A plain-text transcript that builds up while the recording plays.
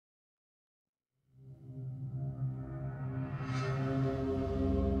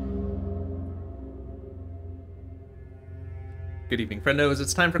Good evening, friendos.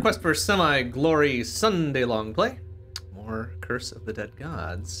 It's time for Quest for Semi-Glory Sunday Long Play. More Curse of the Dead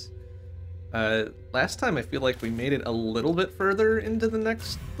Gods. Last time I feel like we made it a little bit further into the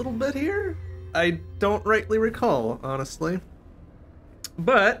next little bit here. I don't rightly recall, honestly.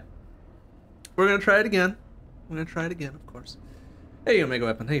 But we're gonna try it again. We're gonna try it again, of course. Hey, Omega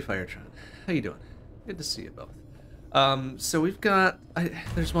Weapon. Hey, Firetron. How you doing? Good to see you both. So we've got...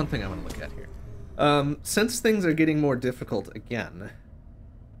 there's one thing I want to look at here. Since things are getting more difficult again,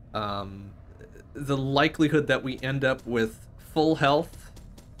 the likelihood that we end up with full health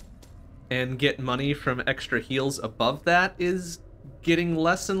and get money from extra heals above that is getting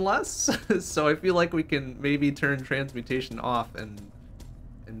less and less. So I feel like we can maybe turn transmutation off and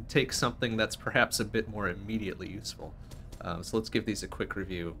take something that's perhaps a bit more immediately useful. So let's give these a quick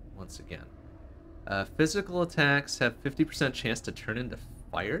review once again. Physical attacks have 50% chance to turn into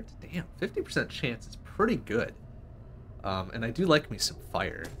fire. Damn, 50% chance is pretty good. And I do like me some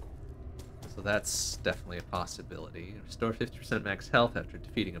fire. So that's definitely a possibility. Restore 50% max health after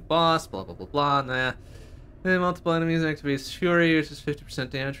defeating a boss, blah, blah, blah, blah, nah. And multiple enemies activates Fury, which is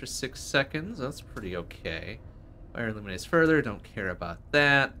 50% damage for 6 seconds. That's pretty okay. Fire eliminates further, don't care about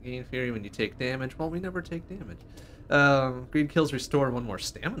that. Gain Fury when you take damage. Well, we never take damage. Greed kills restore 1 more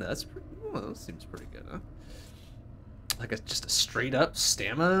stamina. That's pretty, well, that seems pretty good, huh? Like just a straight up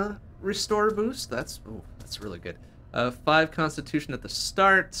stamina restore boost. That's really good. 5 constitution at the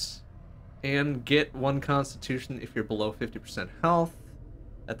start, and get 1 constitution if you're below 50% health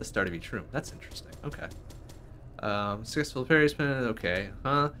at the start of each room. That's interesting. Okay. Successful parry spin. Okay.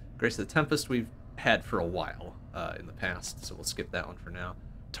 Grace of the Tempest we've had for a while in the past, so we'll skip that one for now.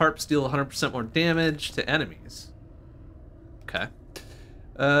 Tarps deal 100% more damage to enemies. Okay.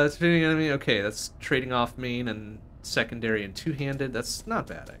 Defeating enemy. Okay, that's trading off main and secondary and two-handed. That's not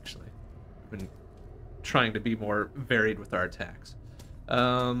bad, actually. We've been trying to be more varied with our attacks.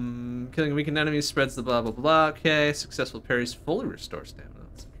 Killing weakened enemies spreads the blah blah blah. Okay, successful parries fully restore stamina.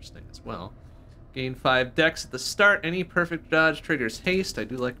 That's interesting as well. Gain 5 dex at the start. Any perfect dodge triggers haste. I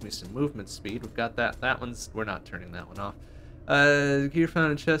do like me some movement speed. We've got that. That one's, we're not turning that one off. Gear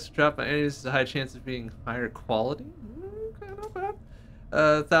found in chest drop by enemies is a high chance of being higher quality. Okay, not bad.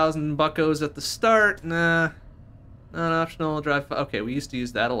 1,000 buckos at the start. Nah. Not optional. Drive. Okay, we used to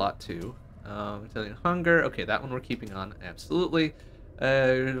use that a lot too. Italian hunger. Okay, that one we're keeping on. Absolutely.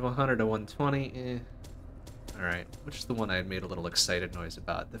 100 to 120. Alright, which is the one I had made a little excited noise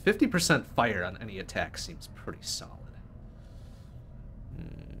about. The 50% fire on any attack seems pretty solid.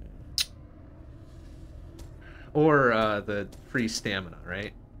 Or the free stamina,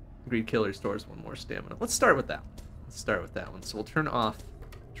 right? Greed Killer stores 1 more stamina. Let's start with that one. Let's start with that one. So we'll turn off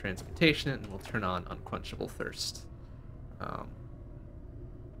Transmutation and we'll turn on Unquenchable Thirst.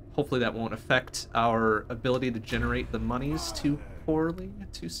 Hopefully that won't affect our ability to generate the monies too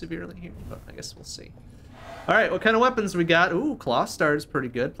severely here, but I guess we'll see. Alright, what kind of weapons we got? Ooh, Claw Star is pretty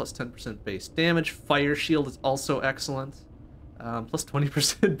good, plus 10% base damage. Fire Shield is also excellent. Plus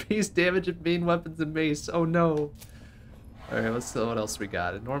 20% base damage of main weapons and mace. Oh no. Alright, let's see what else we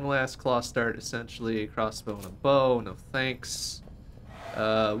got. A normal ass Claw Start, essentially. A crossbow and a bow, no thanks.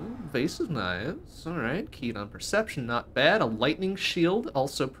 Vase of Knives, alright. Keyed on Perception, not bad. A Lightning Shield,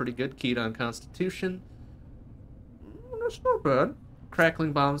 also pretty good. Keyed on Constitution. That's not bad.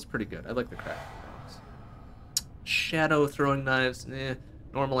 Crackling Bombs, pretty good. I like the Crackling Bombs. Shadow Throwing Knives, nah.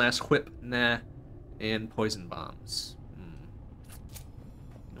 Normal ass Whip, nah. And Poison Bombs.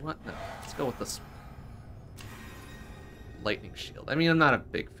 You know what? No, let's go with this Lightning Shield. I mean, I'm not a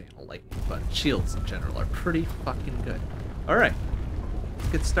big fan of lightning, but shields in general are pretty fucking good. Alright.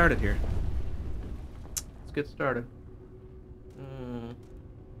 Let's get started here. Let's get started.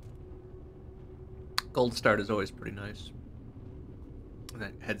 Gold start is always pretty nice. And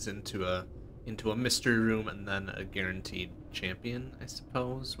that heads into a mystery room and then a guaranteed champion, I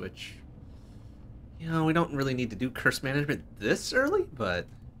suppose, which, you know, we don't really need to do curse management this early, but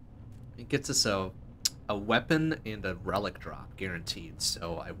it gets us a weapon and a relic drop guaranteed,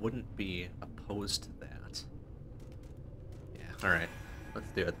 so I wouldn't be opposed to that. Yeah, alright. Let's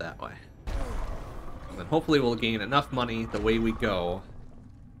do it that way. And then hopefully we'll gain enough money the way we go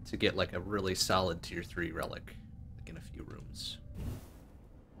to get like a really solid tier 3 relic like in a few rooms.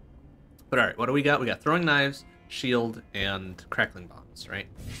 But alright, what do we got? We got Throwing Knives, Shield, and Crackling Bombs, right?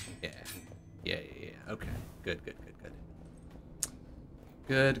 Yeah. Yeah. Okay. Good. Good.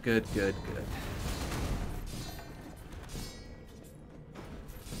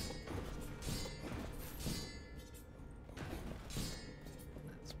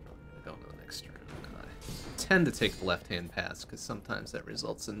 Tend to take the left-hand pass because sometimes that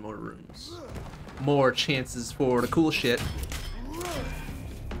results in more rooms, more chances for the cool shit.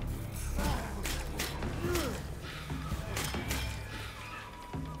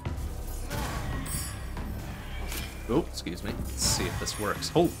 Oh, excuse me. Let's see if this works.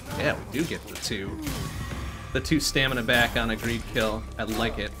 Oh, yeah, we do get the two stamina back on a greed kill. I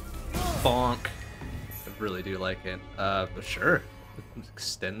like it. Bonk. I really do like it. But sure.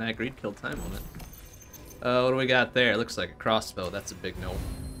 Extend that greed kill time limit. What do we got there? Looks like a crossbow. That's a big nope.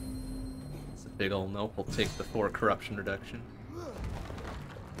 It's a big old nope. We'll take the 4 corruption reduction.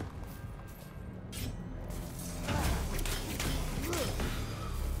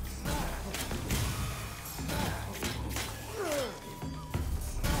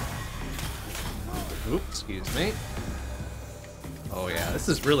 Oop, excuse me. Oh yeah, this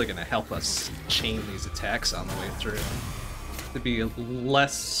is really gonna help us chain these attacks on the way through. To be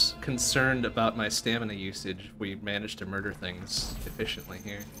less concerned about my stamina usage if we manage to murder things efficiently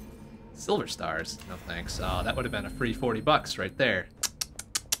here. Silver stars, no thanks. Oh, that would have been a free 40 bucks right there.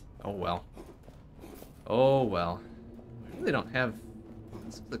 Oh well. Oh well. We really don't have...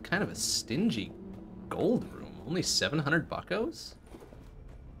 This is kind of a stingy gold room. Only 700 buckos?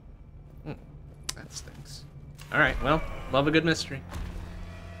 That stinks. Alright, well, love a good mystery.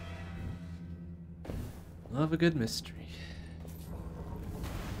 Love a good mystery.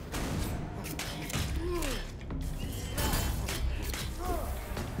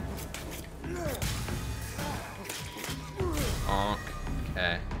 Honk.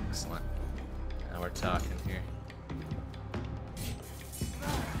 Okay, excellent. Now we're talking here.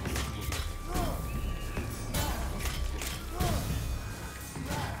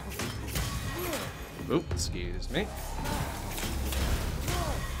 Oop, excuse me.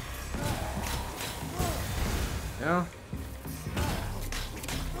 Yeah.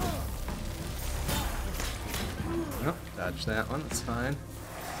 Nope, dodge that one, that's fine.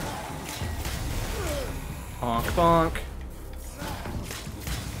 Honk, bonk.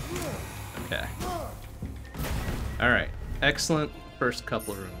 Okay. Alright, excellent first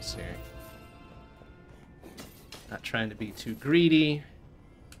couple of rooms here. Not trying to be too greedy.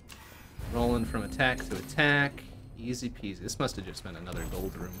 Rolling from attack to attack. Easy peasy. This must have just been another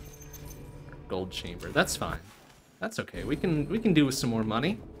gold room. Gold chamber. That's fine. That's okay. We can do with some more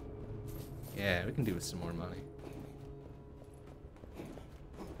money. Yeah, we can do with some more money.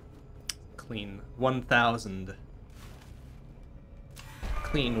 Clean 1,000.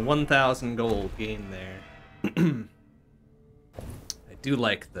 Clean 1,000 gold gain there. I do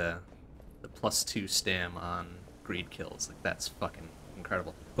like the +2 stam on greed kills. Like, that's fucking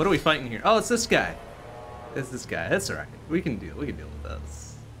incredible. What are we fighting here? Oh, it's this guy. It's this guy. That's alright. We can deal with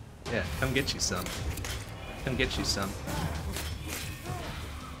this. Yeah, come get you some. Come get you some.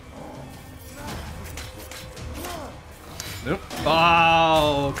 Nope.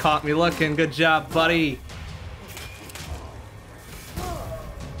 Oh, caught me looking. Good job, buddy.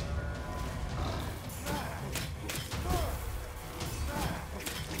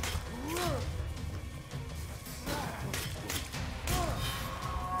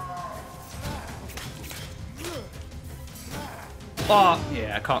 Oh,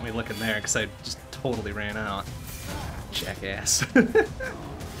 yeah, caught me looking there because I just totally ran out. Jackass.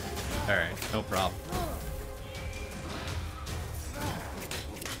 Alright, no problem.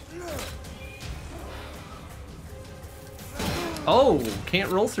 Oh,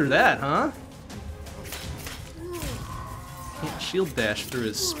 can't roll through that, huh? Can't shield dash through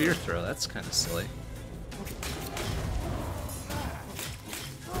his spear throw. That's kind of silly.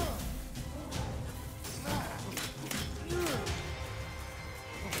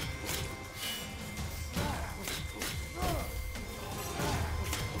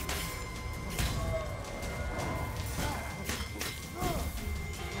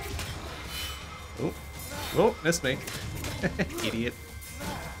 Oh, oh, missed me. Idiot.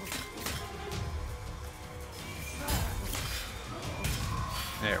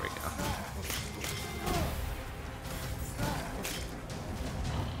 There we go.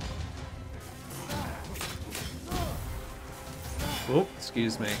 Oh,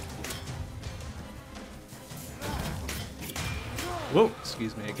 excuse me. Whoa,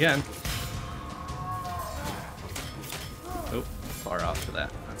 excuse me again. Oh, far off for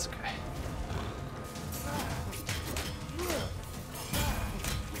that. That's okay.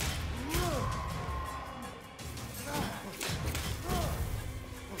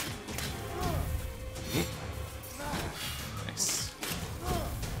 Nice.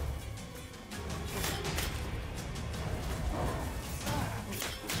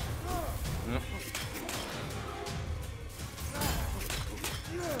 Nope.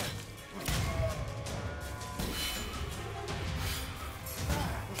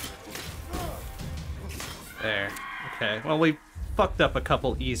 There. Okay. Well, we fucked up a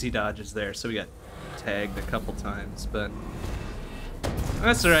couple easy dodges there, so we got tagged a couple times, but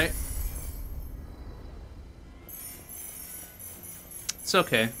that's alright. It's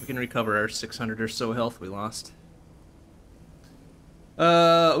okay. We can recover our 600 or so health we lost.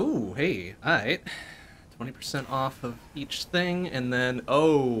 Ooh, hey, alright. 20% off of each thing, and then,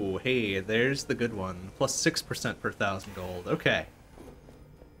 oh, hey, there's the good one. Plus 6% per 1,000 gold. Okay.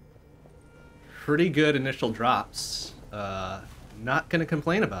 Pretty good initial drops. Not gonna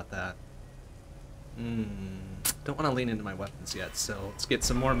complain about that. Don't want to lean into my weapons yet, so let's get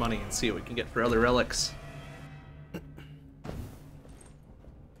some more money and see what we can get for other relics.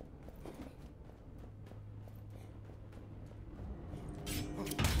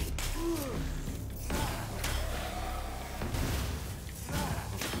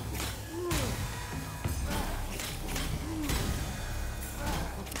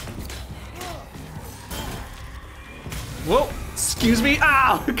 Whoa! Excuse me!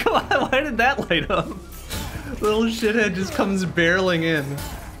 Ow! Come on, why did that light up? Little shithead just comes barreling in.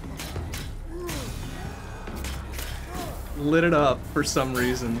 Lit it up for some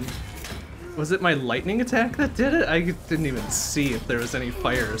reason. Was it my lightning attack that did it? I didn't even see if there was any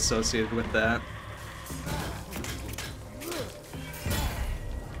fire associated with that.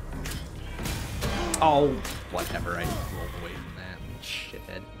 Oh, whatever, I rolled away from that.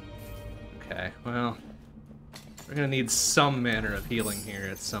 Shithead. Okay, well... we're gonna need some manner of healing here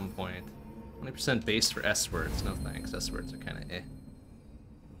at some point. 20% base for S-words. No thanks. S-words are kinda eh.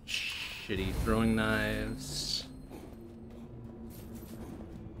 Shitty throwing knives.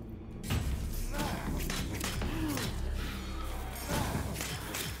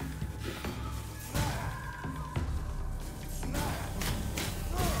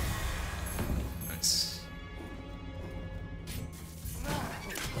 Nice.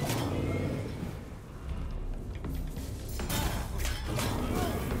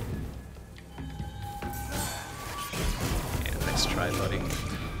 Nice try, buddy.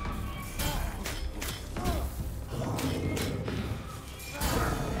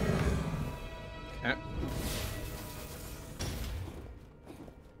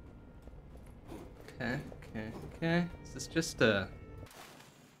 Okay. Okay. Is this just a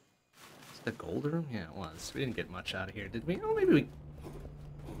gold room? Yeah, it was. We didn't get much out of here, did we? Oh, maybe we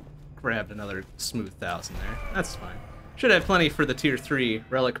grabbed another smooth 1,000 there. That's fine. Should have plenty for the tier 3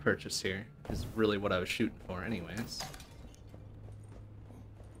 relic purchase here. Is really what I was shooting for anyways.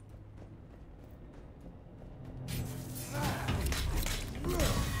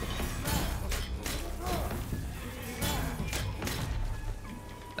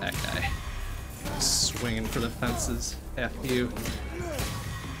 That guy. Swinging for the fences. F you.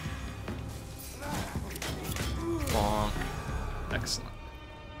 Bonk. Excellent.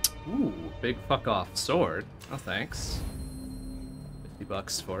 Ooh, big fuck off sword. Oh, thanks.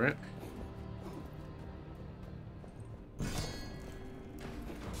 $50 for it.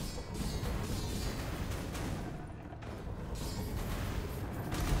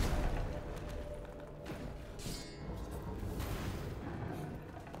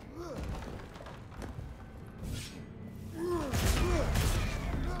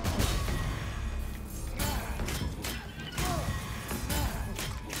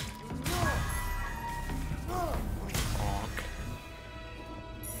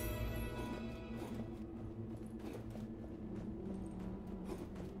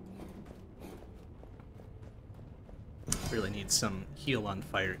 Really need some heal on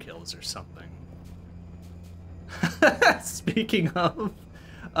fire kills or something. Speaking of,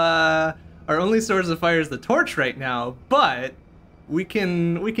 our only source of fire is the torch right now, but we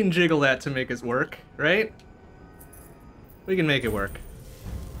can jiggle that to make us work, right? We can make it work.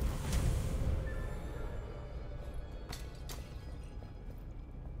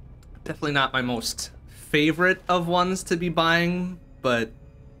 Definitely not my most favorite of ones to be buying, but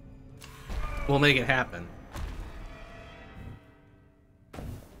we'll make it happen.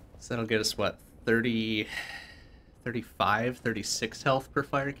 So that'll get us, what, 30, 35, 36 health per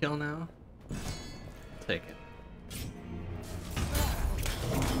fire kill now? Take it.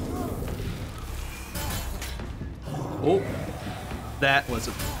 Oh, that was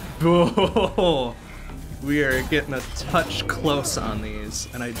a... Oh, we are getting a touch close on these,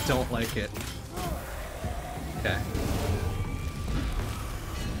 and I don't like it. Okay.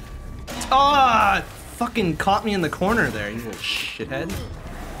 Ah! Fucking caught me in the corner there, you little shithead.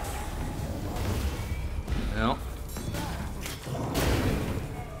 No.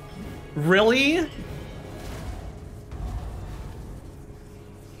 Really?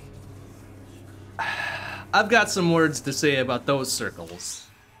 I've got some words to say about those circles.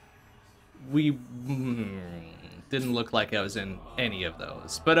 We didn't look like I was in any of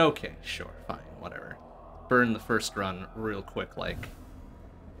those, but okay, sure, fine, whatever. Burn the first run real quick, like,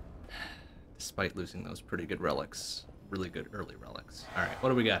 despite losing those pretty good relics. really good early relics. All right, what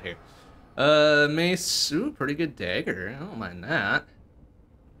do we got here? Mace. Ooh, pretty good dagger. I don't mind that.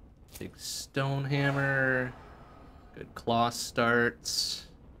 Big stone hammer. Good claw starts.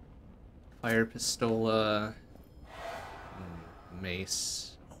 Fire pistola.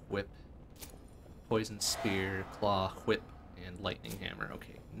 Mace. Whip. Poison spear. Claw. Whip. And lightning hammer.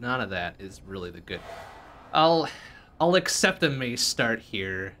 Okay, none of that is really the good. I'll accept a mace start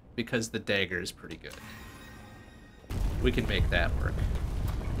here because the dagger is pretty good. We can make that work.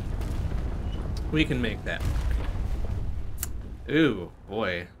 We can make that work. Ooh,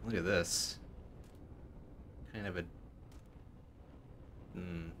 boy, look at this. Kind of a...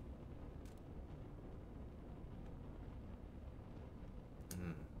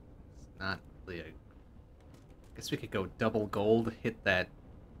 It's not really a... I guess we could go double gold, hit that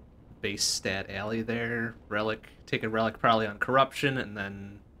base stat alley there. Relic, take a relic probably on corruption, and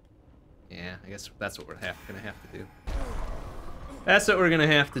then... Yeah, I guess that's what we're gonna have to do. That's what we're gonna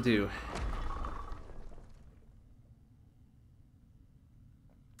have to do.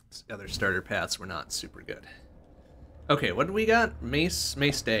 The other starter paths were not super good. Okay, what do we got? Mace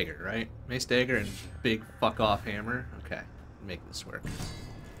dagger, right? Mace dagger and big fuck off hammer. Okay, make this work.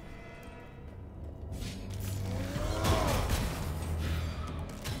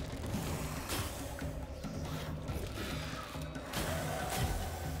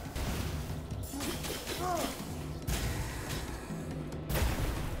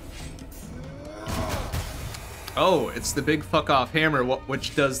 Oh, it's the big fuck off hammer,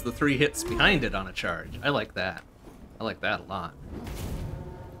 which does the 3 hits behind it on a charge. I like that. I like that a lot.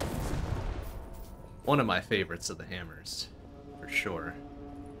 One of my favorites of the hammers, for sure.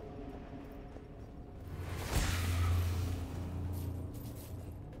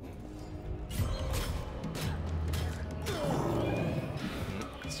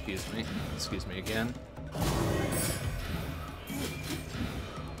 Excuse me again.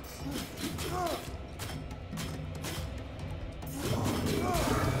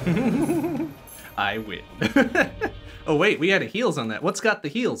 I win. Oh wait, we had a heals on that. What's got the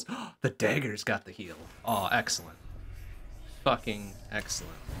heals? The dagger's got the heal. Oh, excellent. Fucking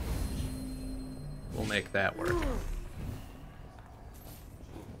excellent. We'll make that work.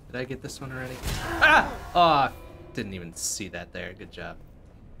 Did I get this one already? Ah! Oh, didn't even see that there. Good job.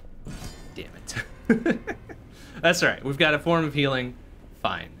 Damn it. That's alright. We've got a form of healing.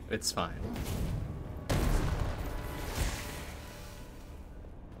 Fine. It's fine.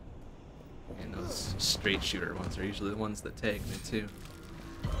 And those straight shooter ones are usually the ones that tag me too.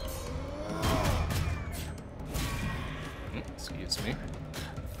 Excuse me.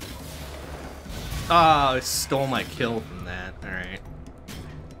 Oh, I stole my kill from that. Alright.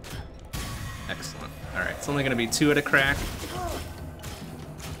 Excellent. Alright, it's only gonna be 2 at a crack.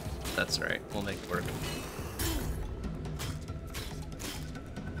 That's right. We'll make it work.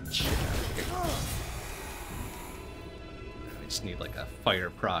 Shit out of here. We just need like a fire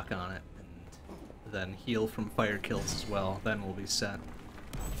proc on it, and then heal from fire kills as well. Then we'll be set.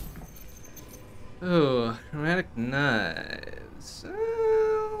 Oh, chromatic knives.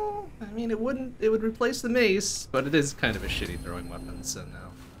 Oh, I mean, it would replace the mace, but it is kind of a shitty throwing weapon, so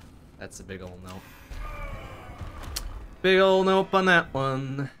no. That's a big ol' nope. Big ol' nope on that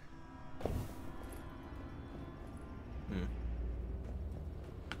one.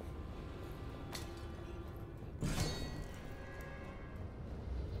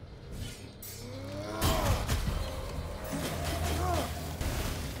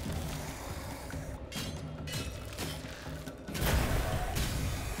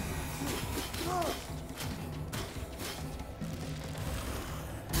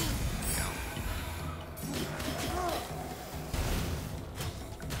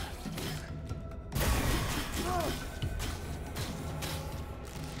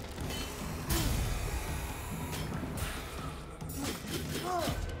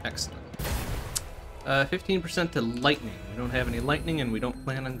 Excellent. 15% to lightning. We don't have any lightning, and we don't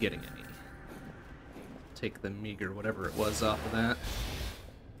plan on getting any. Take the meager whatever it was off of that.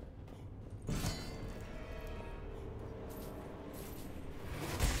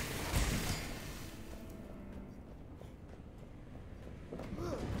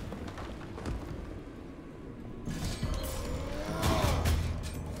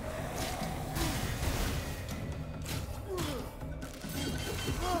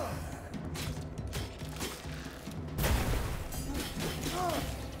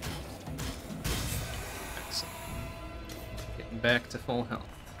 Back to full health,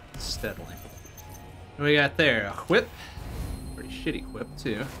 steadily. What do we got there? A whip. Pretty shitty whip,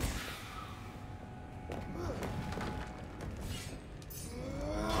 too.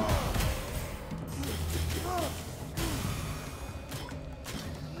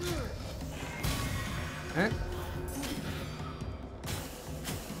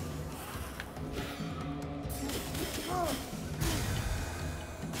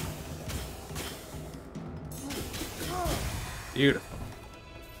 Beautiful.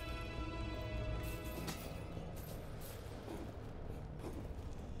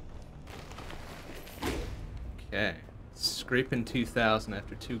 Okay. Scraping 2,000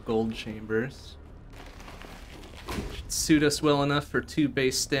 after 2 gold chambers. Should suit us well enough for 2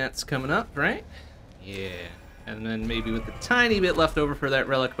 base stats coming up, right? Yeah. And then maybe with a tiny bit left over for that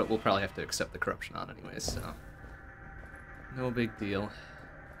relic, but we'll probably have to accept the corruption on anyways, so... no big deal.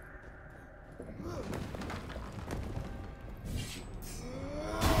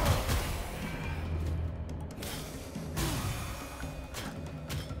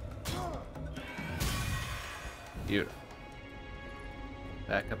 Beautiful.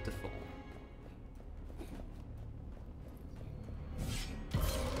 Back up to full.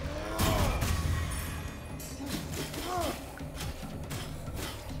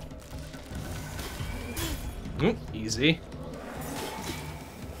 Oop, easy.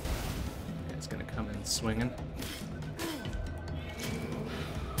 It's gonna come in swinging.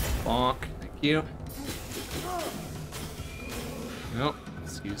 Bonk, thank you. Oh,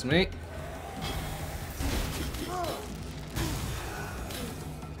 excuse me.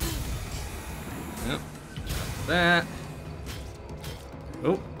 Yep. That.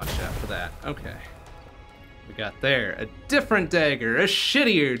 Oh, watch out for that. Okay. We got there a different dagger, a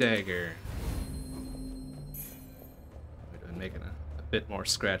shittier dagger. We'd have been making a bit more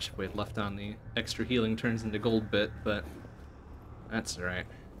scratch if we had left on the extra healing turns into gold bit, but that's alright.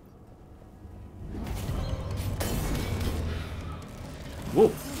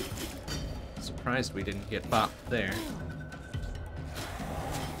 Whoa! Surprised we didn't get bopped there.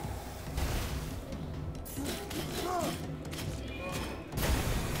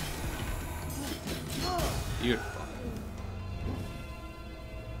 Beautiful.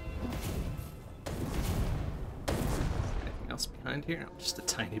 Anything else behind here? Oh, just a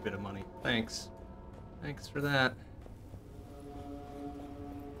tiny bit of money. Thanks. Thanks for that.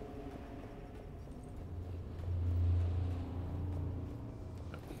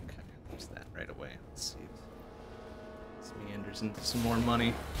 Okay, there's that right away. Let's see. This meanders into some more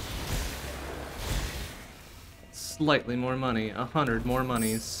money. Slightly more money. 100 more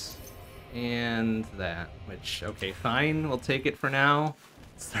monies. And that, which, okay, fine, we'll take it for now.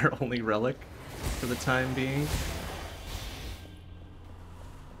 It's their only relic for the time being.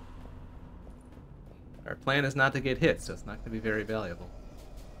 Our plan is not to get hit, so it's not going to be very valuable.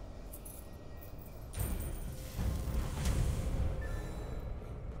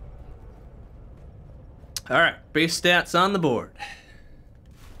 Alright, base stats on the board.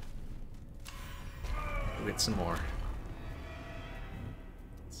 We'll get some more.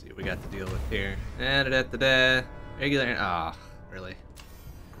 We got to deal with here. Regular. Ah, really?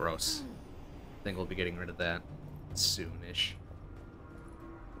 Gross. I think we'll be getting rid of that soonish.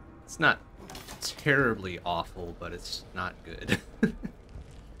 It's not terribly awful, but it's not good.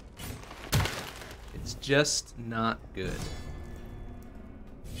 It's just not good.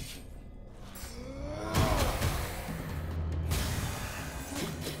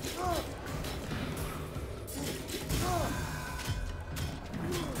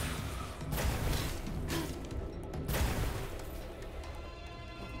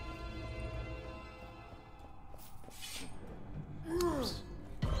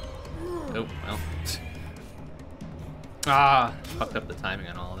 Oh, well. Ah, fucked up the timing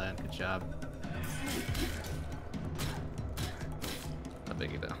on all of that. Good job. Not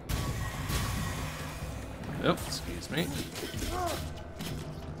big though. Oh, excuse me.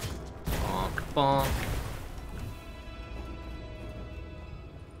 Bonk, bonk.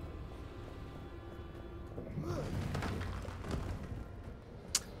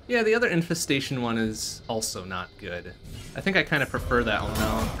 Yeah, the other infestation one is also not good. I think I kind of prefer that one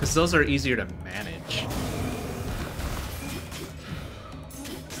though, because those are easier to manage.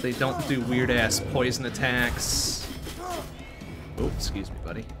 They don't do weird-ass poison attacks. Oh, excuse me,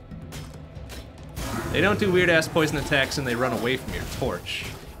 buddy. They don't do weird-ass poison attacks and they run away from your torch.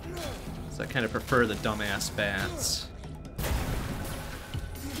 So I kind of prefer the dumbass bats.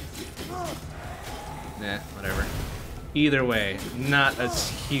 Nah, whatever. Either way, not a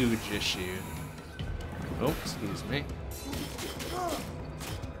huge issue. Oh, excuse me.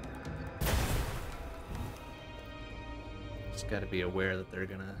 Just gotta be aware that they're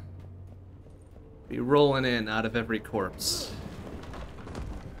gonna be rolling in out of every corpse.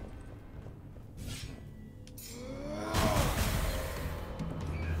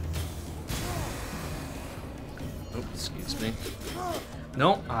 Oh, excuse me.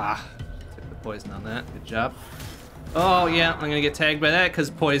 No, ah, took the poison on that. Good job. Oh yeah, I'm gonna get tagged by that because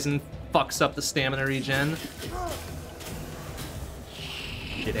poison fucks up the stamina regen.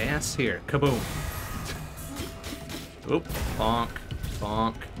 Shit ass here, kaboom. Oop. Bonk.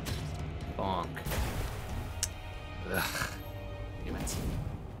 Bonk. Bonk. Ugh. Damn it.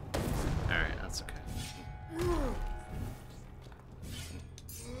 Alright, that's okay.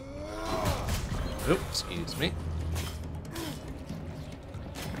 Oop, excuse me.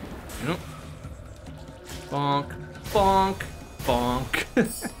 Nope. Bonk. Bonk. Bonk.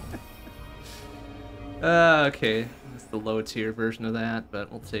 Okay. That's the low tier version of that, but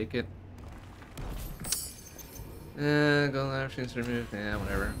we'll take it. Golden options removed. Yeah,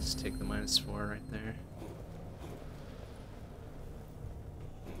 whatever. Let's take the -4 right there.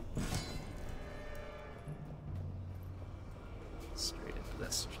 Straight into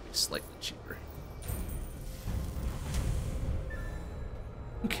this, which will be slightly cheaper.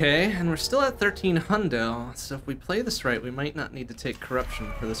 Okay, and we're still at 13 hundo, so if we play this right, we might not need to take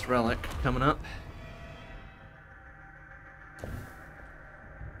corruption for this relic coming up.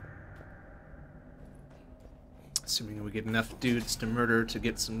 Assuming we get enough dudes to murder to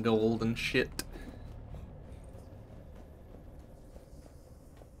get some gold and shit.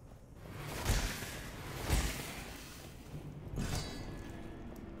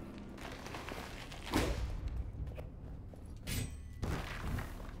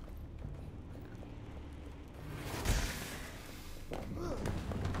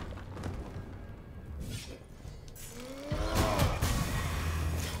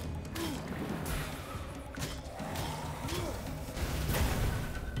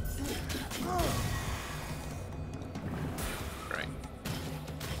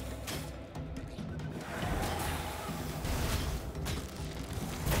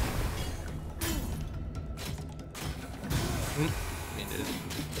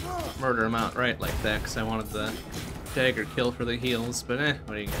 Murder him outright like that because I wanted the dagger kill for the heals, but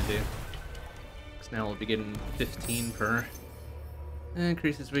what are you gonna do? Because now we'll be getting 15 per.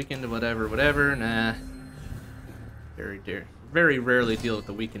 Increases weakened to whatever, nah. Very rarely deal with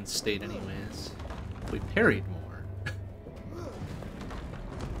the weakened state anyways. We parried more.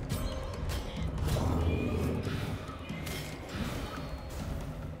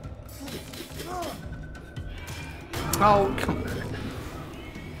 Oh, come on.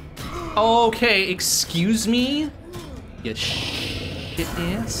 Okay, excuse me? You shit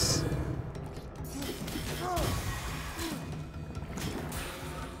ass.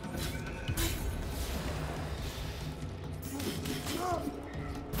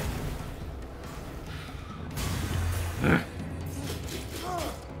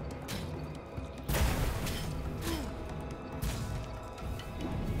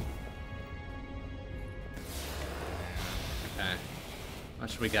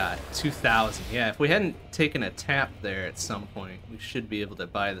 We got 2,000. Yeah, if we hadn't taken a tap there at some point, we should be able to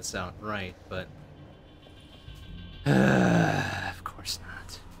buy this outright, but of course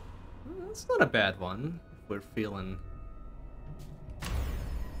not. It's not a bad one if we're feeling.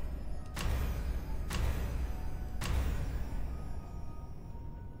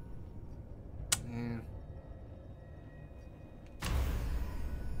 Yeah.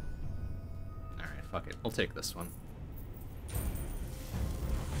 All right, fuck it. We'll take this one.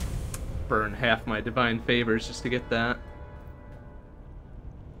 Burn half my divine favors just to get that.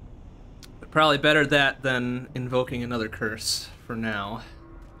 But probably better that than invoking another curse for now.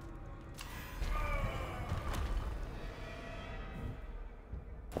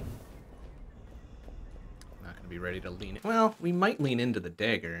 Not gonna be ready to lean in. Well, we might lean into the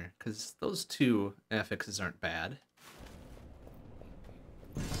dagger, because those two affixes aren't bad.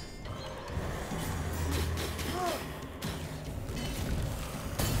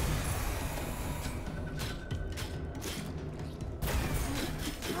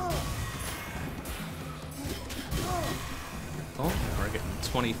 Oh, now we're getting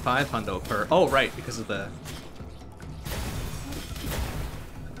 25 hundo per. Oh, right, because of the.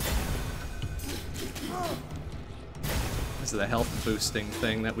 Because of the health boosting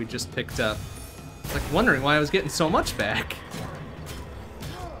thing that we just picked up. Like wondering why I was getting so much back.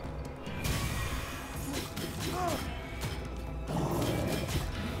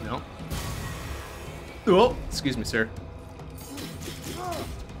 No. Oh, excuse me, sir.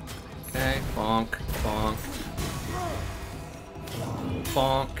 Okay, bonk, bonk.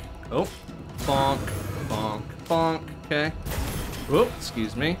 Bonk. Oh. Bonk. Bonk. Bonk. Okay. Whoop.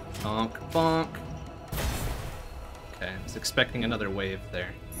 Excuse me. Bonk. Bonk. Okay. I was expecting another wave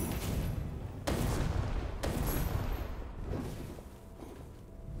there.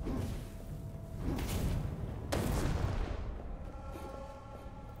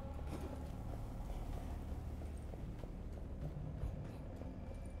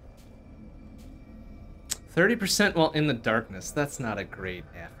 "30% while in the darkness." That's not a great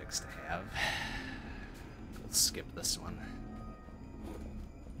affix to have. skip this one.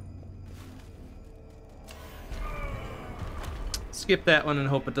 Skip that one and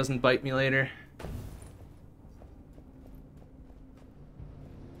hope it doesn't bite me later.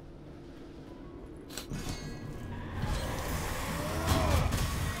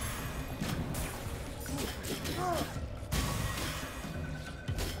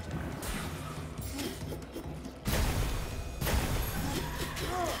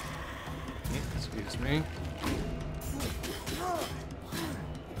 Excuse me.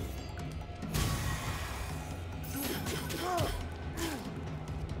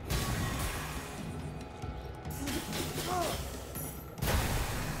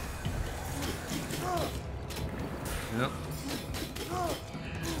 Yep.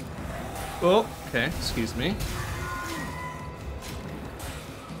 Oh, okay, excuse me.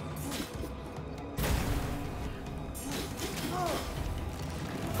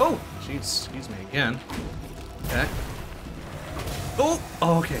 Oh, jeez, excuse me again. Okay. Oh,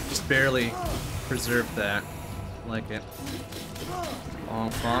 okay, just barely preserved that. Like it.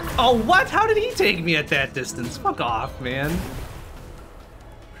 Bonk, bonk. Oh, what? How did he take me at that distance? Fuck off, man.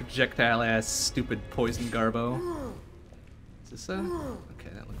 Projectile ass, stupid poison garbo. Is this a... Okay,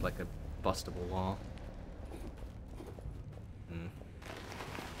 that looked like a bustable wall.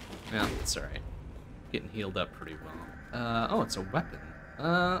 Yeah, it's alright. Getting healed up pretty well. Oh, it's a weapon.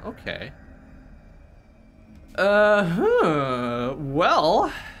 Okay.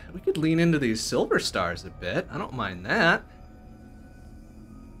 Well, we could lean into these silver stars a bit. I don't mind that.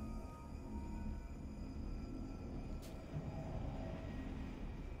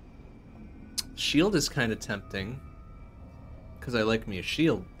 Shield is kind of tempting, because I like me a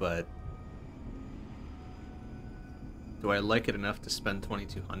shield, but do I like it enough to spend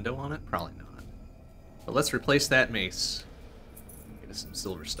 22 hundo on it? Probably not. But let's replace that mace. Get us some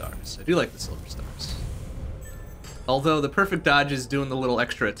silver stars. I do like the silver stars. Although the perfect dodge is doing the little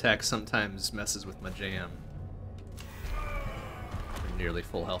extra attack sometimes messes with my jam. We're nearly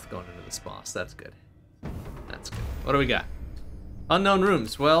full health going into this boss. That's good. That's good. What do we got? Unknown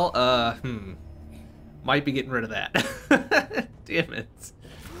rooms. Well, might be getting rid of that. Damn it.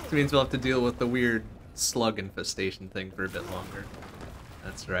 Which means we'll have to deal with the weird slug infestation thing for a bit longer.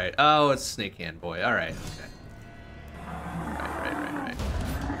 That's right. Oh, it's Snake Hand Boy. Alright, okay. Right.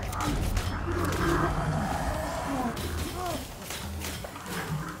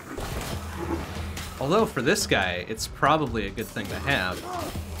 Although for this guy, it's probably a good thing to have,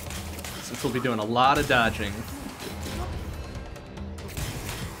 since we'll be doing a lot of dodging.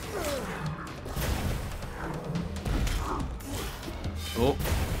 Oh.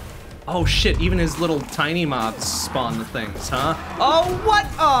 Oh shit, even his little tiny mobs spawn the things, huh? Oh, what?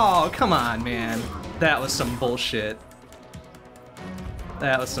 Oh, come on, man. That was some bullshit.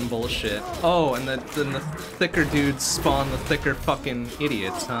 That was some bullshit. Oh, and then the thicker dudes spawn the thicker fucking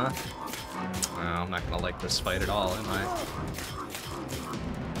idiots, huh? Oh, I'm not gonna like this fight at all, am I?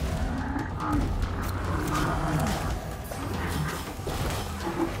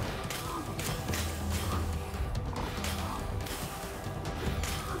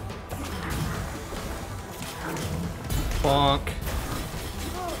 Bonk.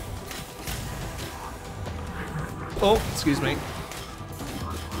 Oh, excuse me.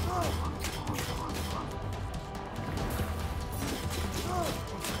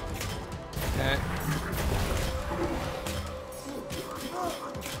 Okay.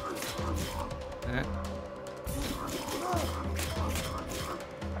 Okay.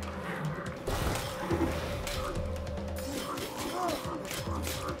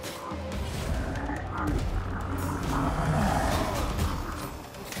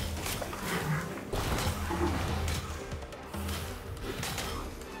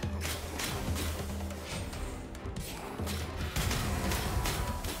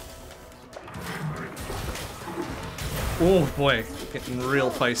 Oh boy, getting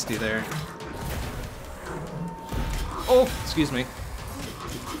real feisty there. Oh, excuse me.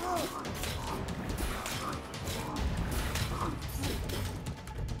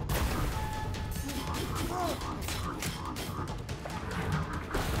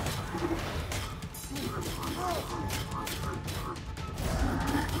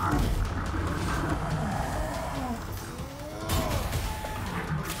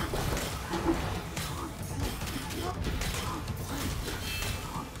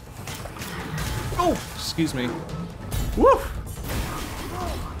 Oh, excuse me. Woo!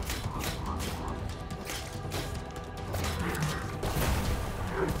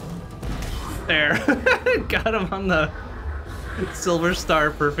 There. Got him on the silver star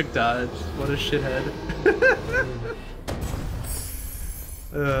perfect dodge. What a shithead.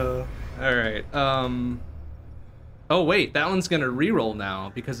 Alright, Oh wait, that one's gonna reroll now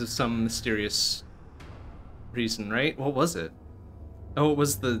because of some mysterious reason, right? What was it? Oh, it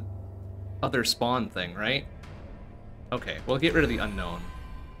was the other spawn thing, right? Okay, well, get rid of the unknown.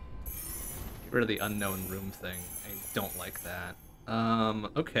 Get rid of the unknown room thing. I don't like that.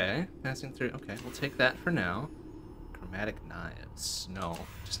 Okay. Passing through. Okay, we'll take that for now. Chromatic knives. No,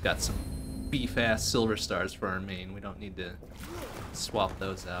 just got some beef-ass silver stars for our main. We don't need to swap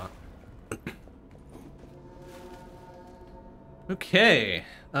those out. Okay.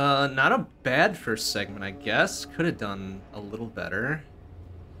 Not a bad first segment, I guess. Could have done a little better.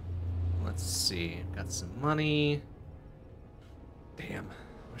 Let's see. Got some money. Damn.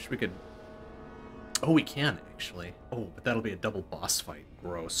 Wish we could... Oh, we can, actually. Oh, but that'll be a double boss fight.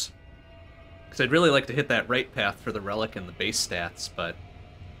 Gross. Because I'd really like to hit that right path for the relic and the base stats, but...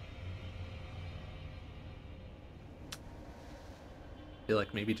 I feel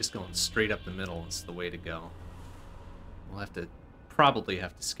like maybe just going straight up the middle is the way to go. We'll have to... Probably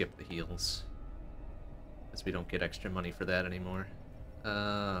have to skip the heals. Because we don't get extra money for that anymore.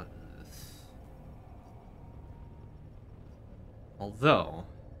 Although...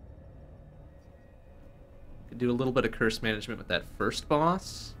 Could do a little bit of curse management with that first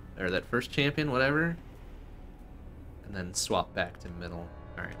boss, or that first champion, whatever, and then swap back to middle.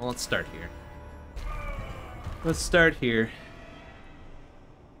 Alright, well, let's start here. Let's start here.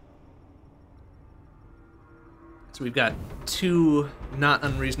 So we've got two not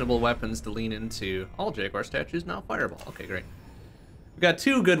unreasonable weapons to lean into. All Jaguar statues now fireball. Okay, great. We've got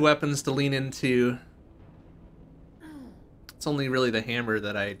two good weapons to lean into. It's only really the hammer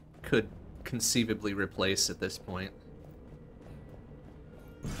that I could conceivably replace at this point.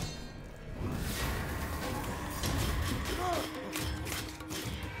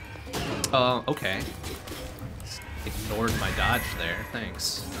 Okay. Just ignored my dodge there,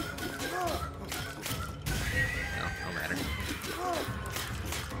 thanks. No matter.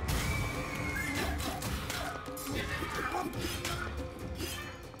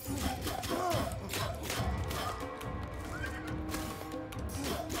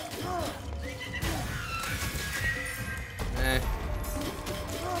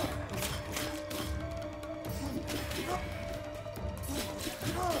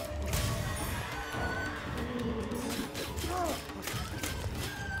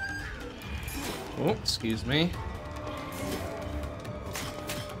 Oh, excuse me.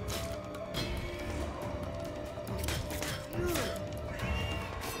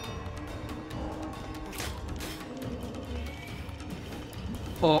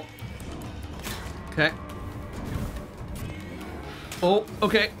 Oh. Okay. Oh,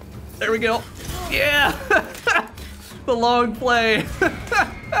 okay. There we go. Yeah! The long play.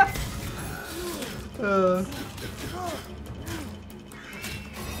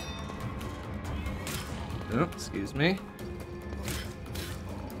 Oh, excuse me.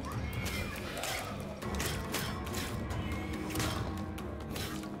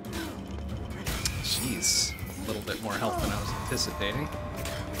 Jeez. A little bit more health than I was anticipating.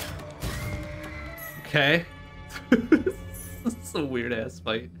 Okay. This is a weird-ass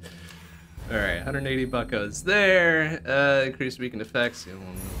fight. Alright, 180 buckos there. Increased weakened effects. Yeah,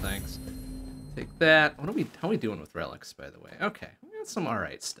 well, no thanks. Take that. How are we doing with relics, by the way? Okay, we got some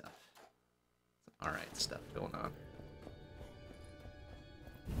alright stuff. Alright stuff going on.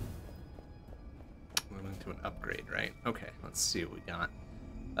 We're going to an upgrade, right? Okay, let's see what we got.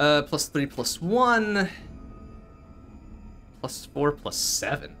 +3, +1. +4,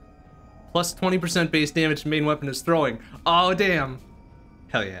 +7. Plus 20% base damage main weapon is throwing. Oh, damn.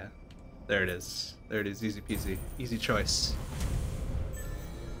 Hell yeah. There it is. There it is. Easy peasy. Easy choice.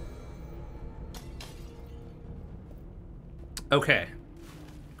 Okay.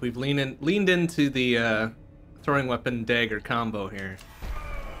 We've leaned into the throwing weapon dagger combo here.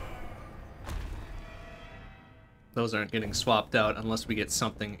 Those aren't getting swapped out unless we get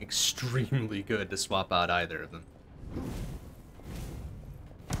something extremely good to swap out either of them.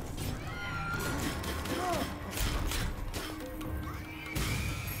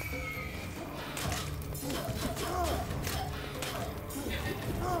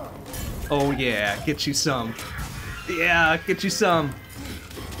 Oh yeah, get you some. Yeah, get you some.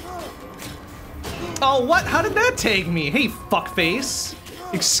 Oh, what? How did that take me? Hey, fuckface.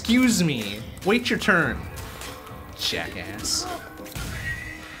 Excuse me. Wait your turn. Jackass.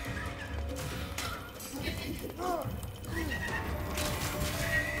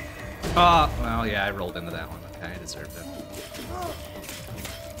 Well, yeah, I rolled into that one. Okay, I deserved it.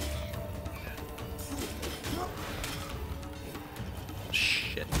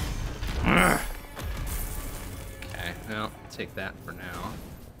 Shit. Okay, well, take that for now.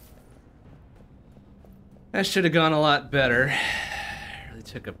 That should have gone a lot better. Really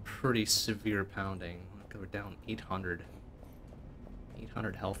took a pretty severe pounding. We're down 800.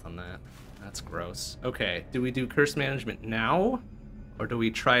 800 health on that. That's gross. Okay, do we do curse management now? Or do we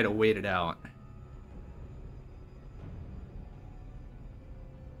try to wait it out?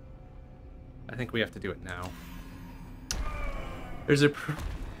 I think we have to do it now. There's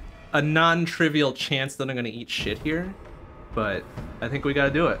a non-trivial chance that I'm gonna eat shit here, but I think we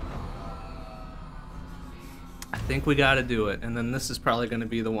gotta do it. I think we gotta do it, and then this is probably gonna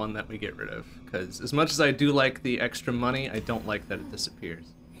be the one that we get rid of, because as much as I do like the extra money, I don't like that it disappears.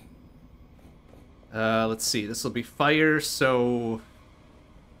 Let's see, this will be fire, so...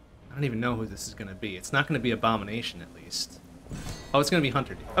 I don't even know who this is gonna be. It's not gonna be Abomination, at least. Oh, it's gonna be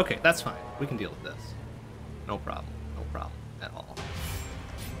Hunter. Okay, that's fine. We can deal with this. No problem. No problem at all.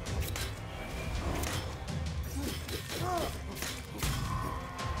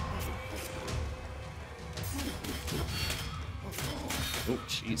 Oh,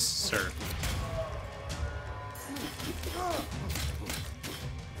 jeez, sir.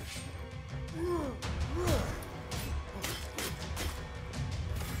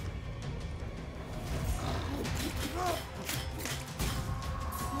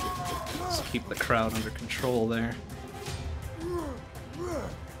 Just keep the crowd under control there.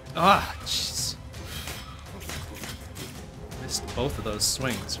 Ah, jeez. Missed both of those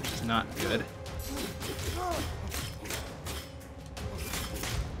swings, which is not good.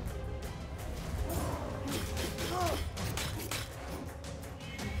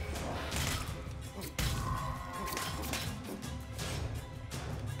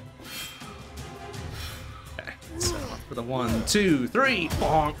 Okay, so for the 1, 2, 3,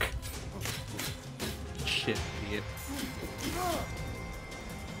 bonk. Shit, idiot.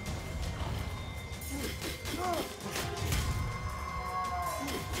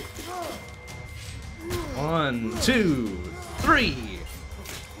 One, 2, 3.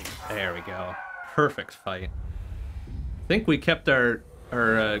 There we go. Perfect fight. I think we kept our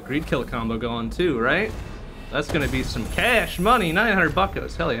greed kill combo going too, right? That's gonna be some cash money. 900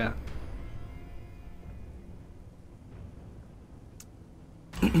 buckos. Hell yeah.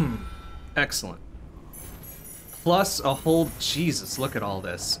 Excellent. Plus a whole... Jesus, look at all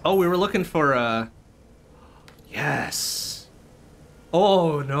this. Oh, we were looking for yes.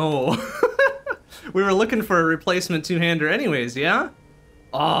 Oh, no. We were looking for a replacement two-hander anyways, yeah?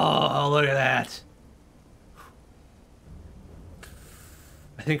 Oh, look at that.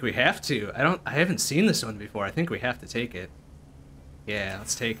 I think we have to. I haven't seen this one before. I think we have to take it. Yeah,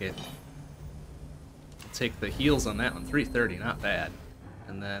 let's take it. Let's take the heals on that one. 330, not bad.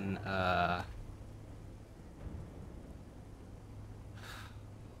 And then,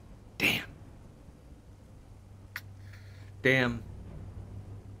 damn. Damn.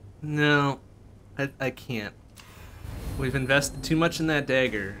 No. I can't. We've invested too much in that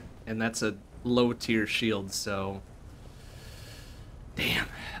dagger, and that's a low-tier shield, so... Damn.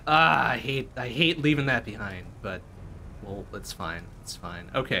 I hate leaving that behind, but... Well, it's fine. It's fine.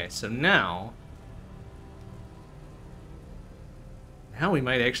 Okay, so now... Now we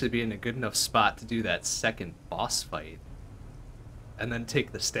might actually be in a good enough spot to do that second boss fight. And then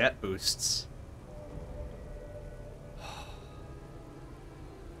take the stat boosts.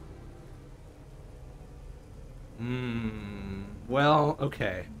 Well,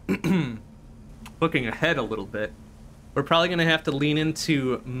 okay. Looking ahead a little bit, we're probably going to have to lean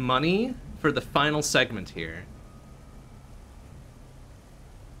into money for the final segment here.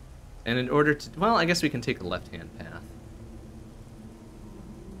 And in order to... Well, I guess we can take the left-hand path.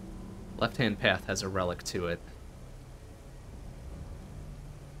 Left-hand path has a relic to it.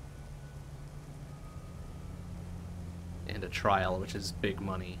 And a trial, which is big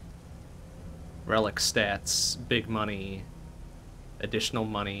money. Relic stats, big money, additional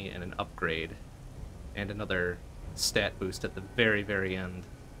money, and an upgrade. And another stat boost at the very, very end.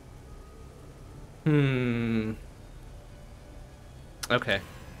 Okay.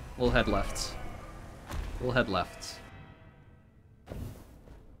 We'll head left. We'll head left.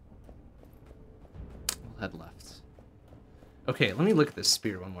 We'll head left. Okay, let me look at this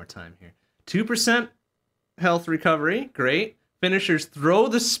spear one more time here. 2% health recovery, great. Finishers throw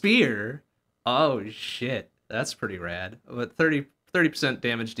the spear. Oh shit, that's pretty rad. But 30%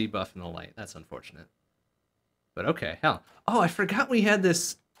 damage debuff in the light. That's unfortunate. But okay, hell. Oh, I forgot we had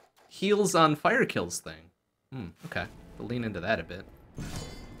this heals on fire kills thing. Okay. We'll lean into that a bit.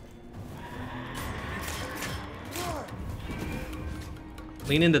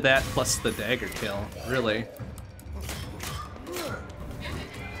 Lean into that plus the dagger kill, really.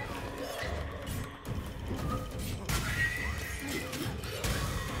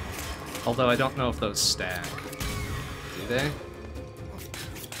 Although I don't know if those stack. Do they?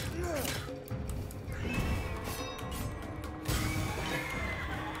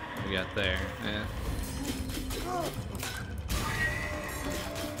 What we got there? Eh.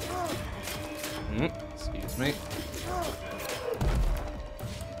 Excuse me.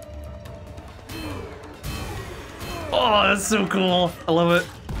 Oh, that's so cool. I love it.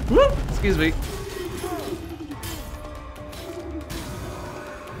 Whoop! Excuse me.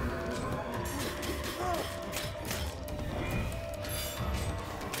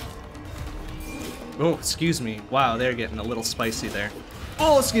 Oh, excuse me. Wow, they're getting a little spicy there.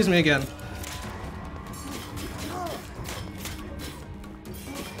 Oh, excuse me again.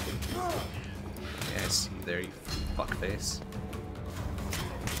 Yeah, I see you there, you fuckface.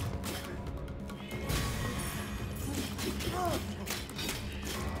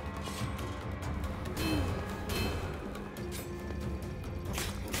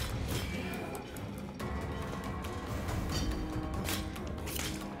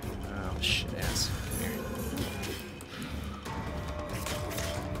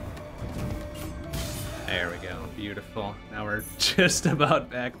 Just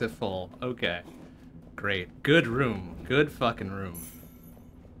about back to full. Okay. Great. Good room. Good fucking room.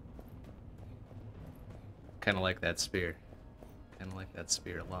 Kind of like that spear. Kind of like that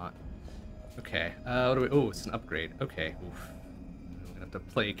spear a lot. Okay. What do we... Oh, it's an upgrade. Okay. Oof. I'm gonna have to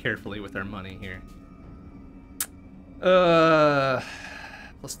play carefully with our money here. +3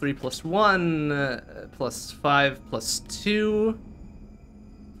 +1, +5 +2,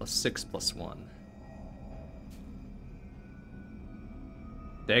 +6 +1.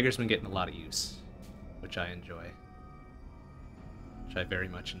 Dagger's been getting a lot of use, which I enjoy. Which I very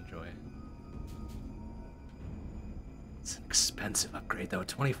much enjoy. It's an expensive upgrade though,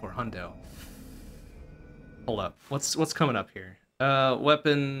 24 hundo. Hold up, what's coming up here?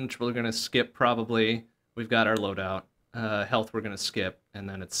 Weapon, which we're gonna skip probably. We've got our loadout. Health we're gonna skip, and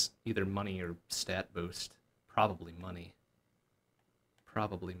then it's either money or stat boost. Probably money.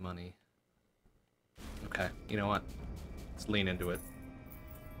 Probably money. Okay, you know what? Let's lean into it.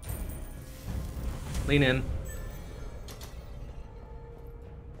 Lean in.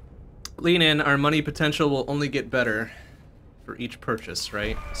 Lean in. Our money potential will only get better for each purchase,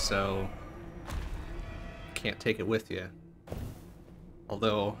 right? So, can't take it with you.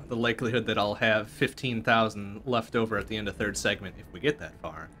 Although, the likelihood that I'll have 15,000 left over at the end of third segment, if we get that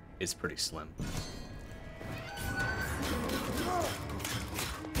far, is pretty slim.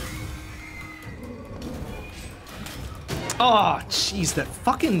 Oh, jeez, that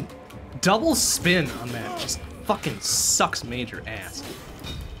fucking double spin on that just fucking sucks major ass.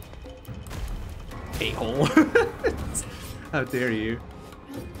 A-hole. How dare you.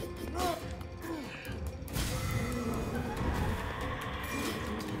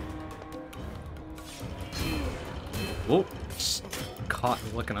 Whoa, just caught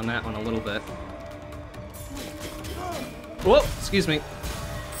me looking on that one a little bit. Whoa, excuse me.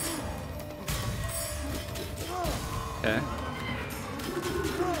 Okay.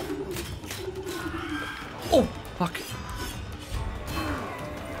 Oh, fuck.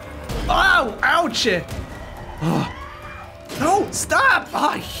 Oh, ouch! Oh. No, stop! Oh,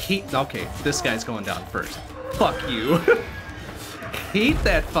 I hate... Okay, this guy's going down first. Fuck you. Hate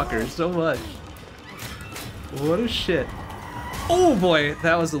that fucker so much. What a shit. Oh boy,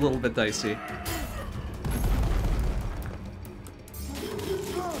 that was a little bit dicey.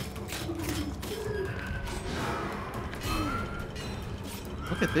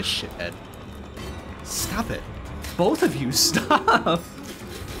 Look at this shithead. Stop it. Both of you, stop!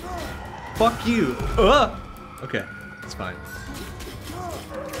 Fuck you. Ugh! Okay, it's fine.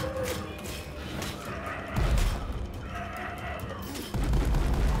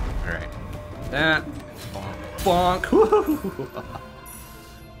 Alright. That. Bonk. Bonk.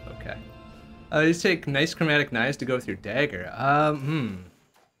 Okay. These take nice chromatic knives to go with your dagger.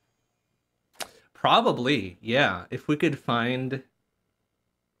 Probably, yeah. If we could find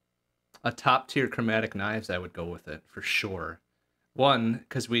a top tier chromatic knives, I would go with it for sure. One,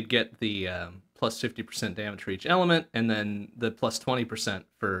 because we'd get the plus 50% damage for each element, and then the plus 20%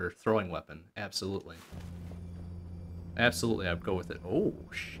 for throwing weapon. Absolutely. Absolutely, I'd go with it. Oh,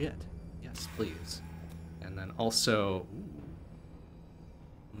 shit. Yes, please. And then also...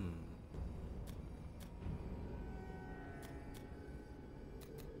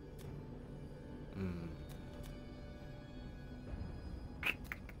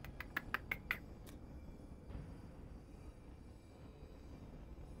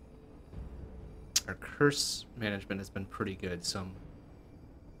 Our curse management has been pretty good, so I'm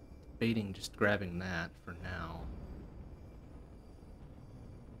debating just grabbing that for now.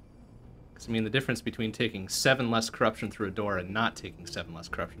 Because, I mean, the difference between taking 7 less corruption through a door and not taking 7 less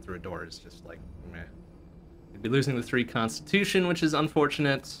corruption through a door is just like, meh. You'd be losing the 3 constitution, which is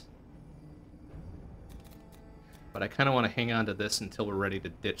unfortunate. But I kind of want to hang on to this until we're ready to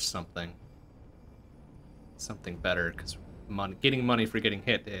ditch something. Something better, because getting money for getting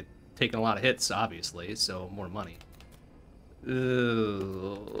hit, taking a lot of hits, obviously, so more money.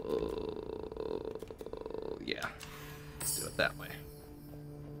 Yeah. Let's do it that way.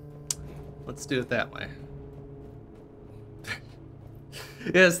 Let's do it that way.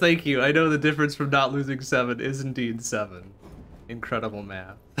 Yes, thank you. I know the difference from not losing 7 is indeed 7. Incredible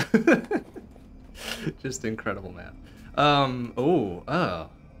math. Just incredible math.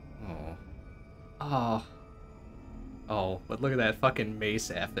 Oh, but look at that fucking mace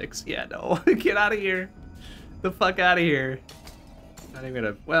affix. Yeah, no. Get out of here. The fuck out of here. Not even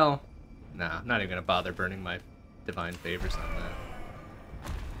gonna, well, nah, I'm not even gonna bother burning my divine favors on that.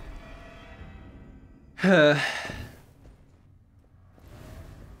 I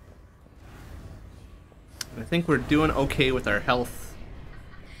think we're doing okay with our health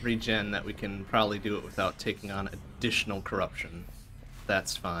regen, that we can probably do it without taking on additional corruption.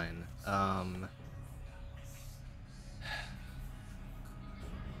 That's fine.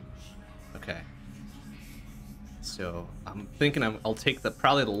 Okay. So I'm thinking I'll take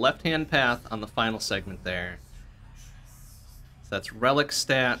probably the left-hand path on the final segment there. So that's relic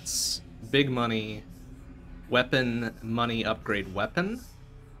stats, big money, weapon money upgrade weapon,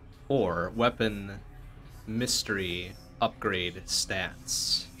 or weapon mystery upgrade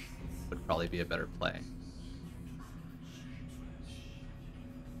stats would probably be a better play.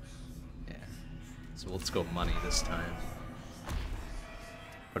 Yeah. So let's go money this time.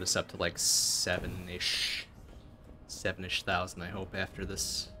 Put us up to like 7-ish thousand, I hope, after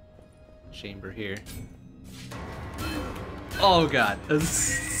this chamber here. Oh god, this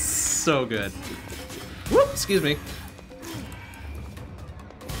is so good. Whoop, excuse me.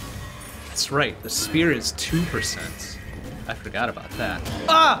 That's right, the spear is 2%. I forgot about that.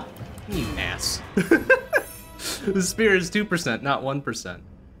 Ah! You ass. The spear is 2%, not 1%.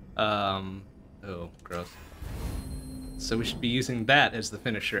 Oh, gross. So we should be using that as the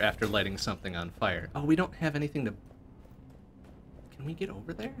finisher after lighting something on fire. Oh, we don't have anything to... Can we get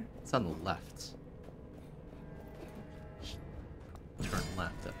over there? It's on the left. Turn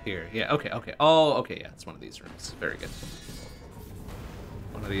left up here. Yeah, okay, okay. Oh, okay, yeah, it's one of these rooms. Very good.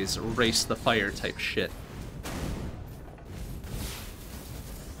 One of these race the fire type shit.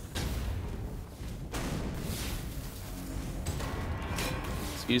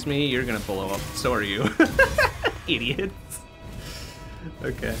 Excuse me, you're gonna blow up. So are you. Idiots.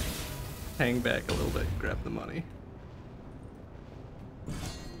 Okay. Hang back a little bit, grab the money.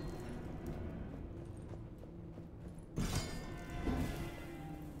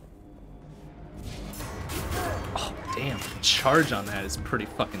 Oh, damn. The charge on that is pretty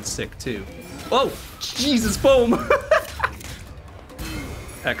fucking sick, too. Whoa! Jesus, boom!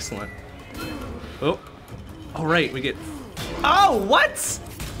 Excellent. Oh. Alright, we get... Oh, what?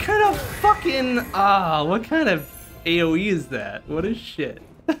 What kind of fucking... what kind of AoE is that? What is shit?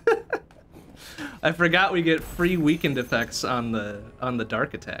 I forgot we get free weakened effects on the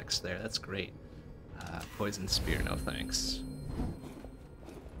dark attacks there. That's great. Poison spear, no thanks.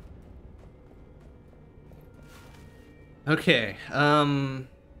 Okay,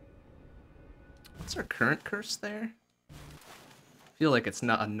 what's our current curse there? I feel like it's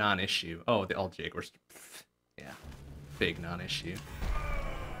not a non-issue. Oh, the all Jaguars. Yeah, big non-issue.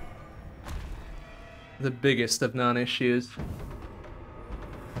 The biggest of non-issues.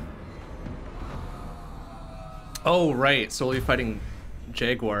 Oh, right. So we'll be fighting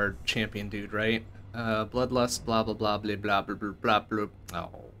Jaguar champion dude, right? Bloodlust, blah, blah, blah, blah, blah, blah, blah, blah, blah.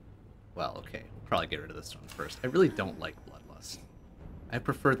 Oh. Well, okay. We'll probably get rid of this one first. I really don't like Bloodlust. I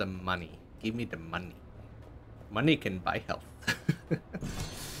prefer the money. Give me the money. Money can buy health.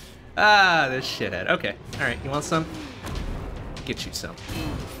 Ah, this shithead. Okay. Alright, you want some? Get you some.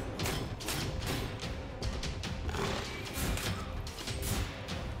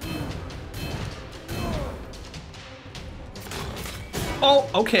 Oh,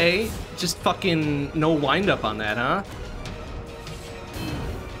 okay. Just fucking no wind up on that, huh?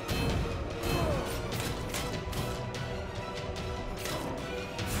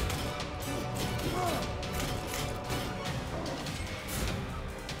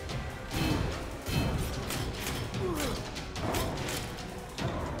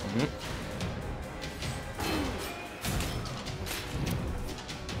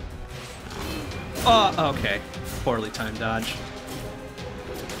 Oh, okay. Poorly timed dodge.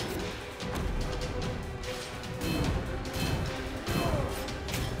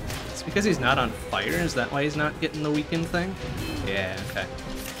 It's because he's not on fire? Is that why he's not getting the weakened thing? Yeah, okay.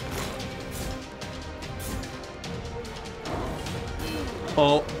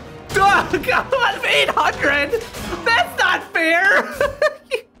 Oh. Oh, God, 800! That's not fair!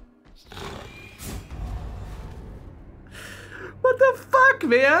 What the fuck,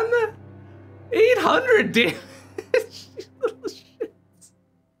 man? 800 damage! Little shit.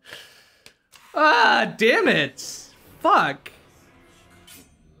 Ah, damn it! Fuck.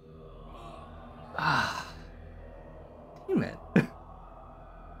 Ah. Damn it.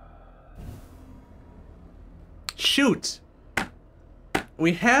 Shoot!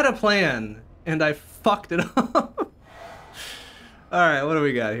 We had a plan, and I fucked it up. Alright, what do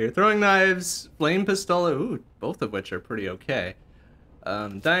we got here? Throwing knives, flame pistola, ooh, both of which are pretty okay.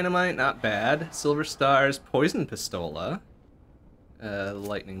 Dynamite, not bad. Silver stars, poison pistola.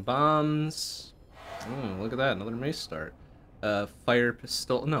 Lightning bombs. Oh, look at that, another mace start. Fire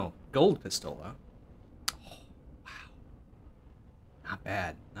pistola, no, gold pistola. Oh, wow. Not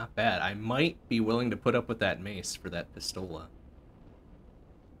bad, not bad. I might be willing to put up with that mace for that pistola.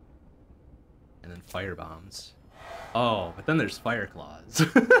 And then fire bombs. Oh, but then there's fire claws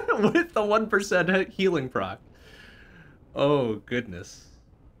with the 1% healing proc. Oh, goodness.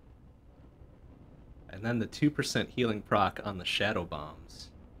 And then the 2% healing proc on the shadow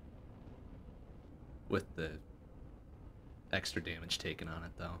bombs. With the extra damage taken on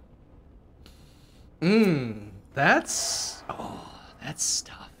it, though. That's... Oh, that's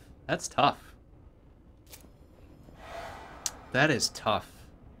tough. That's tough. That is tough.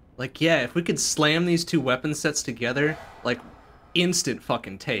 Like, yeah, if we could slam these two weapon sets together, like, instant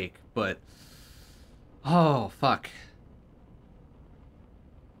fucking take, but... Oh, fuck.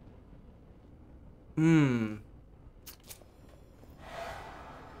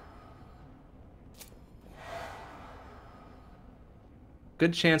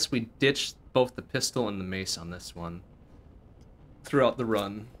 Good chance we ditch both the pistol and the mace on this one. Throughout the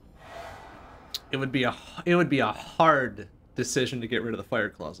run. It would be a hard decision to get rid of the fire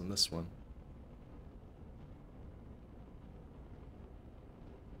claws on this one.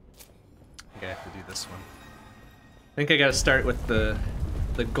 I think I have to do this one. I think I gotta start with the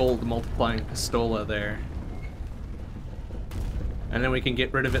gold multiplying pistola there. And then we can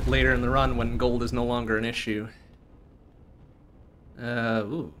get rid of it later in the run when gold is no longer an issue.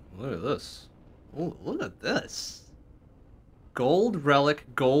 Ooh, look at this. Ooh, look at this. Gold relic,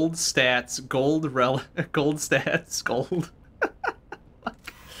 gold stats, gold relic, gold stats, gold.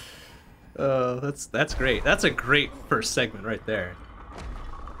 That's great. That's a great first segment right there.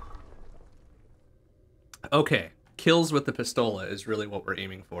 Okay, kills with the pistola is really what we're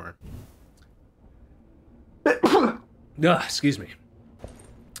aiming for. Excuse me.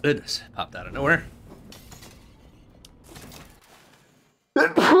 Goodness, popped out of nowhere.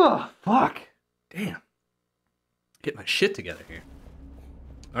 Fuck. Damn. Get my shit together here.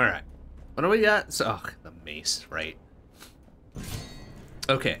 Alright. What do we got? So, oh, the mace, right.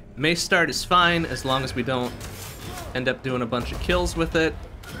 Okay, mace start is fine as long as we don't end up doing a bunch of kills with it.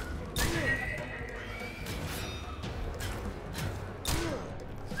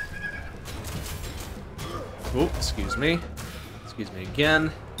 Oh, excuse me. Excuse me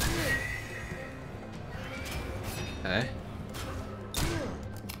again. Okay.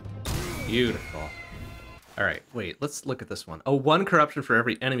 Beautiful. Alright, wait, let's look at this one. Oh, 1 corruption for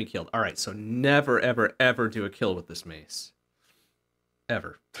every enemy killed. Alright, so never, ever, ever do a kill with this mace.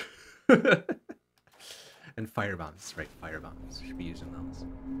 Ever. And fire bombs, right, fire bombs. Should be using those.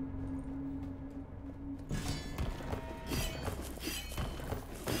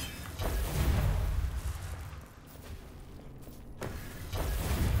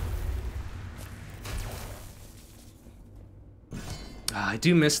 I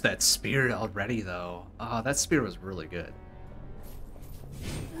do miss that spear already, though. Oh, that spear was really good.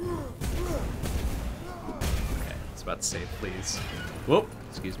 Okay, it's about to save, please. Whoa,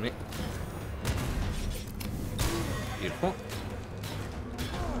 excuse me. Beautiful.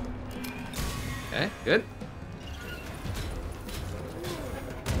 Okay, good.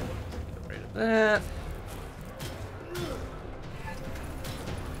 Get rid of that.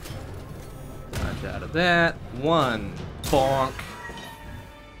 Dodge out of that. 1. Bonk.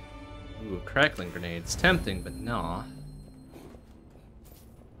 Ooh, crackling grenades. Tempting, but nah.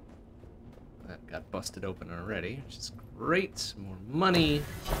 That got busted open already, which is great. More money.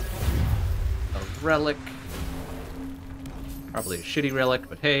 A relic. Probably a shitty relic,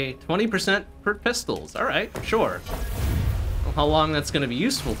 but hey, 20% per pistols. Alright, sure. I don't know how long that's going to be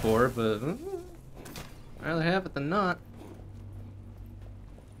useful for, but I'd rather have it than not.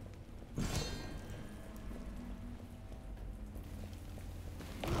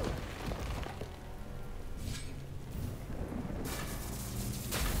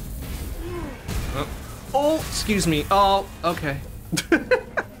 Oh, excuse me. Oh, okay.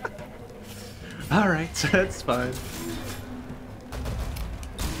 Alright, that's fine.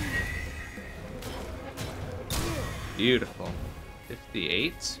 Beautiful.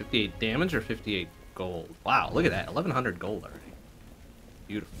 58 damage or 58 gold. Wow, look at that. 1100 gold already.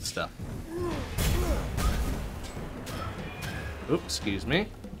 Beautiful stuff. Oops, excuse me.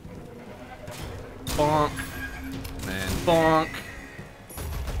 Bonk. And bonk.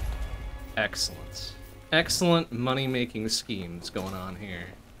 Excellent. Excellent money-making schemes going on here.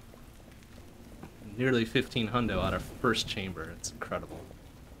 Nearly 15 hundo out of first chamber. It's incredible.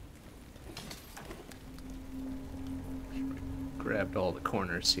 Grabbed all the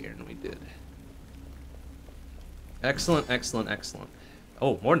corners here, and we did. Excellent, excellent, excellent.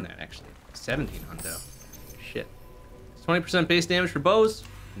 Oh, more than that, actually. 17 hundo. Shit. 20% base damage for bows?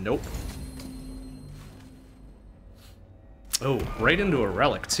 Nope. Oh, right into a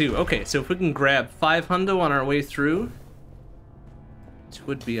relic, too. Okay, so if we can grab 5 hundo on our way through, it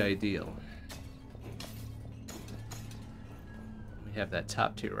would be ideal. We have that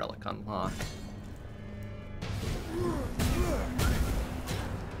top tier relic unlocked.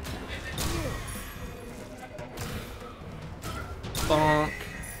 Bonk.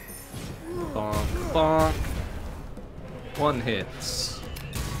 Bonk, bonk. 1 hits.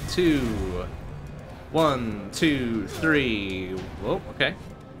 2. 1, 2, 3. Whoa, okay.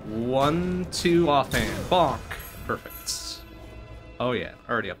 1, 2 offhand. Bonk. Perfect. Oh yeah,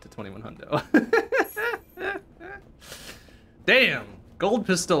 already up to 21 hundo. Damn! Gold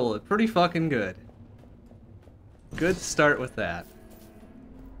pistol, pretty fucking good. Good start with that.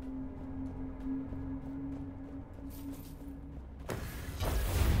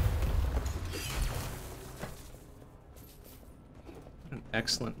 An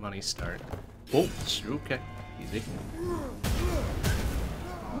excellent money start. Oh, okay. Easy.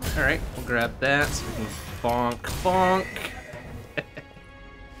 Alright, we'll grab that so we can bonk, bonk.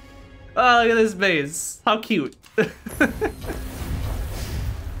 Oh, look at this base. How cute.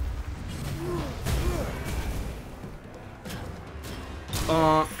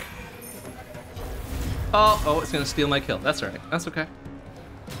 Bonk. Oh, it's gonna steal my kill. That's alright. That's okay.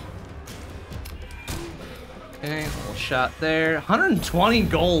 Okay, a little shot there. 120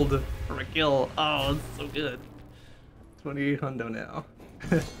 gold for a kill. Oh, it's so good. 28 hundo now.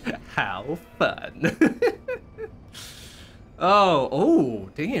 How fun. Oh,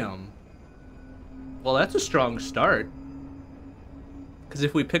 damn. Well, that's a strong start. Because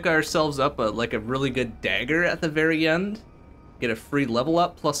if we pick ourselves up like a really good dagger at the very end, get a free level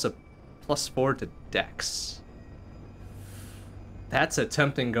up plus a +4 to dex. That's a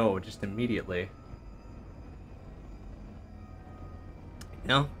tempting go just immediately. You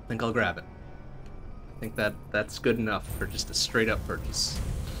know, I think I'll grab it. I think that's good enough for just a straight up purchase.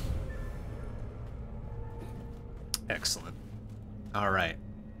 Excellent. All right.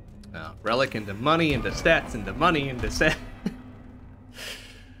 Relic into money, into stats, into money, into stats.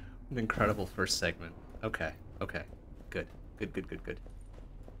 An incredible first segment. Okay, okay. Good, good, good, good, good.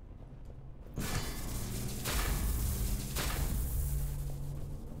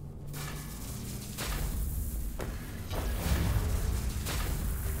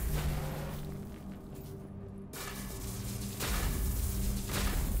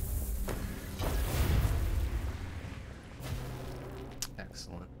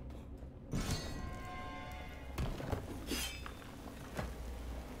 Excellent.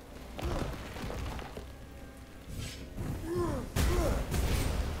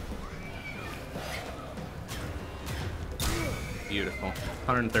 Beautiful.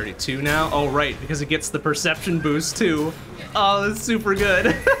 132 now? Oh, right, because it gets the perception boost, too. Oh, that's super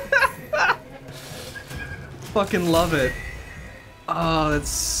good. Fucking love it. Oh, that's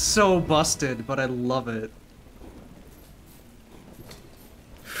so busted, but I love it.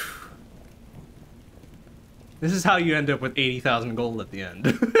 This is how you end up with 80,000 gold at the end.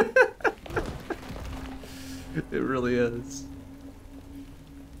 It really is.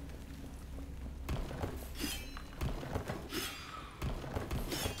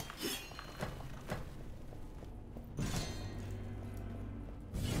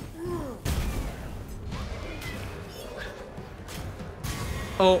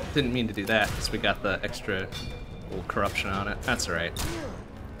 Oh, didn't mean to do that, because we got the extra little corruption on it. That's alright.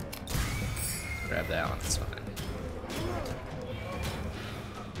 Grab that one, it's fine.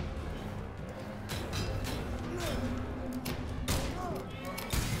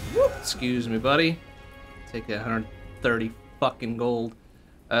 Whoop, excuse me, buddy. Take that 130 fucking gold.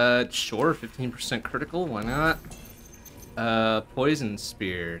 Sure, 15% critical, why not? Poison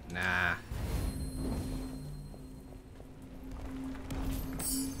spear, nah.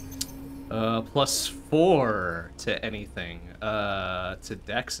 +4 to anything. To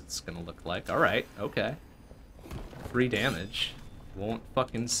Dex it's gonna look like. Alright, okay. 3 damage. Won't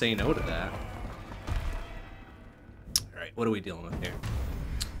fucking say no to that. Alright, what are we dealing with here?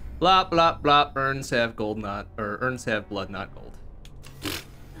 Blop, blop, blop. Urns have gold, not... Or urns have blood, not gold.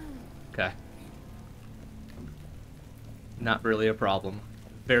 Okay. Not really a problem.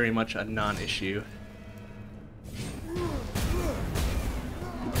 Very much a non-issue.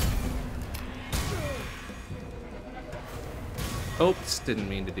 Oops, didn't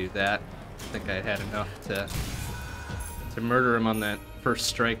mean to do that. I think I had enough to murder him on that first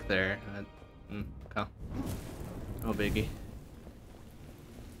strike there. Okay. No biggie.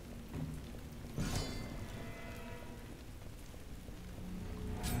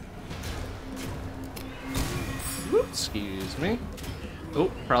 Whoop, excuse me.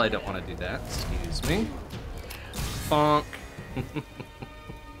 Oh, probably don't want to do that. Excuse me. Bonk.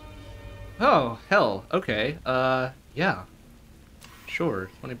 Oh, hell. Okay. Yeah. Sure.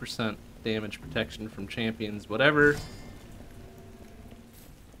 20% damage protection from champions, whatever.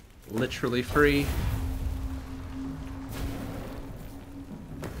 Literally free.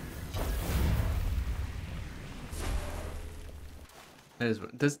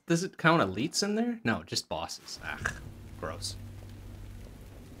 Does it count elites in there? No, just bosses. Ugh, gross.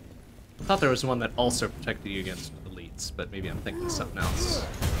 I thought there was one that also protected you against elites, but maybe I'm thinking something else.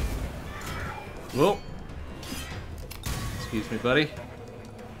 Whoa. Excuse me, buddy.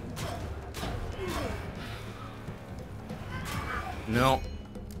 No.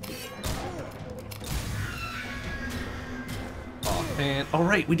 Offhand. Oh,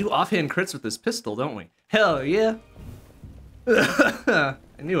 right, we do offhand crits with this pistol, don't we? Hell yeah. I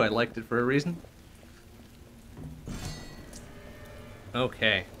knew I liked it for a reason.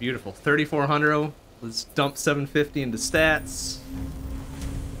 Okay, beautiful. 3400. Let's dump 750 into stats.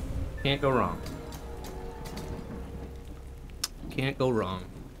 Can't go wrong. Can't go wrong.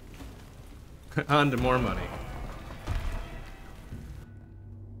 On to more money.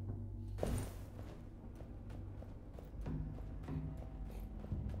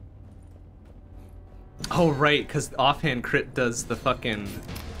 Oh, right, because offhand crit does the fucking...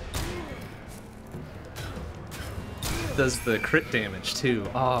 does the crit damage, too.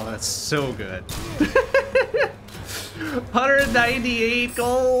 Oh, that's so good. 198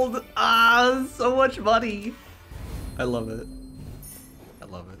 gold! Ah, so much money! I love it. I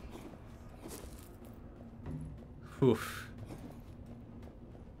love it. Oof.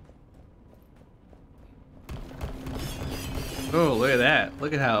 Oh, look at that.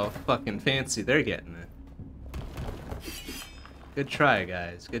 Look at how fucking fancy they're getting it. Good try,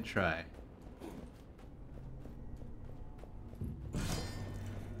 guys. Good try.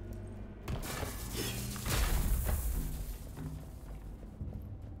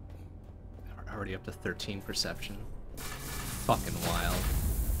 We're already up to 13 perception. Fucking wild.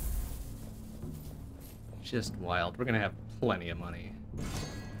 Just wild. We're gonna have plenty of money.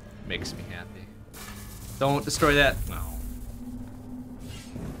 Makes me happy. Don't destroy that. No.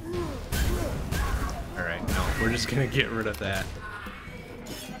 Alright, no. We're just gonna get rid of that.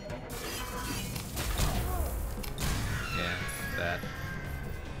 Yeah, that.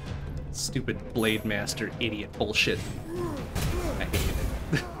 Stupid Blade Master idiot bullshit. I hate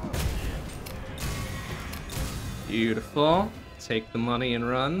it. Beautiful. Take the money and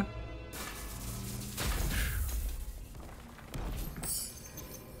run.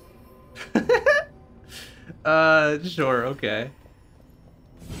 Sure, okay.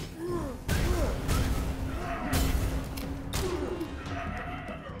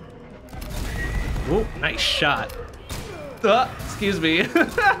 Oh, nice shot. Excuse me.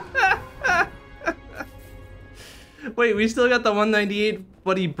 Wait, we still got the 198,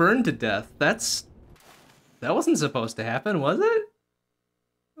 but he burned to death. That wasn't supposed to happen, was it?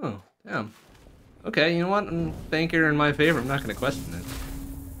 Oh, damn. Okay, you know what? Banker in my favor. I'm not gonna question it.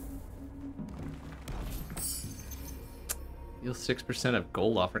 Deal 6% of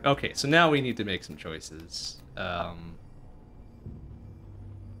gold offering. Okay, so now we need to make some choices.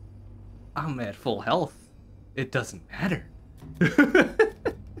 I'm at full health. It doesn't matter.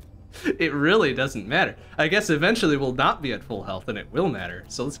 It really doesn't matter. I guess eventually we'll not be at full health and it will matter.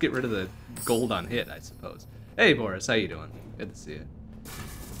 So let's get rid of the gold on hit, I suppose. Hey, Boris, how you doing? Good to see you.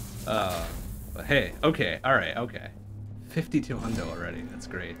 But hey, okay, alright, okay. 52 hundo already, that's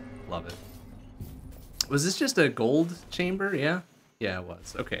great. Love it. Was this just a gold chamber? Yeah? Yeah, it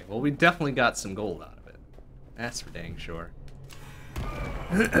was. Okay, well, we definitely got some gold out of it. That's for dang sure.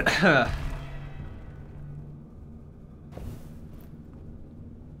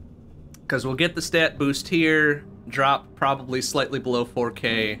 Because we'll get the stat boost here. drop probably slightly below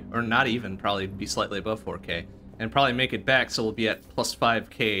 4K, or not even, probably be slightly above 4K, and probably make it back so we'll be at plus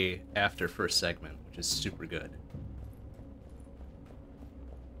 5K after first segment, which is super good.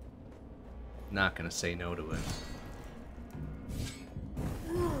 Not gonna say no to it.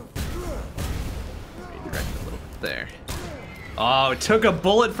 Redirect a little bit there. Oh, it took a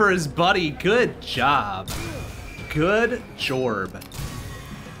bullet for his buddy. Good job. Good jorb.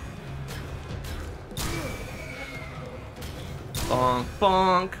 Bonk,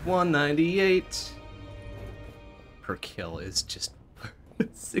 bonk, 198. Per kill is just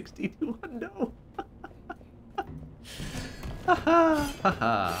 62 no. Haha,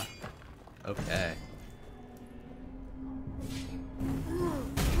 haha. Okay.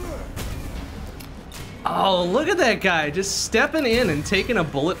 Oh, look at that guy just stepping in and taking a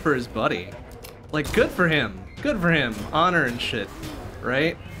bullet for his buddy. Like, good for him. Good for him. Honor and shit,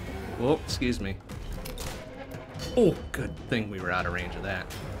 right? Whoa, excuse me. Oh, good thing we were out of range of that.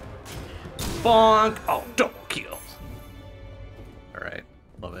 Bonk. Oh, double kill. All right,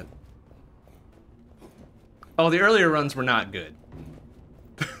 love it. Oh, the earlier runs were not good.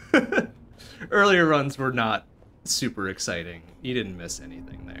 Earlier runs were not super exciting. You didn't miss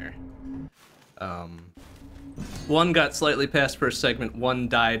anything there. One got slightly past first segment, one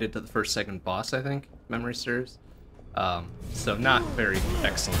died into the first segment boss, I think, memory serves. So not very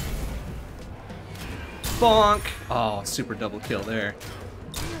excellent. Bonk! Oh, super double kill there.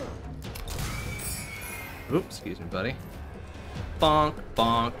 Oops, excuse me, buddy. Bonk,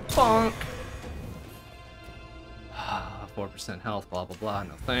 bonk, bonk! 4% health, blah, blah, blah,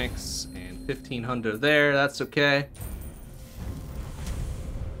 no thanks. And 1500 there, that's okay.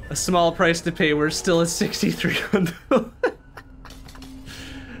 A small price to pay, we're still at 6300.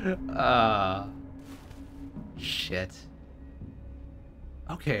 Shit.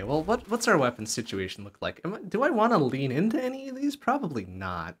 Okay, well, what's our weapon situation look like? Do I want to lean into any of these? Probably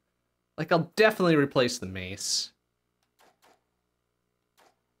not. Like, I'll definitely replace the mace.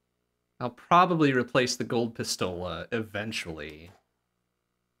 I'll probably replace the gold pistola eventually.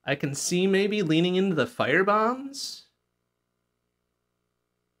 I can see maybe leaning into the fire bombs.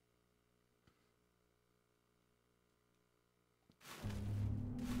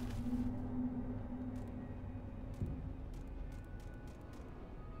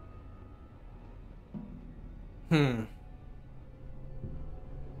 Yeah,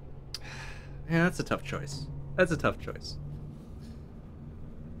 that's a tough choice. That's a tough choice.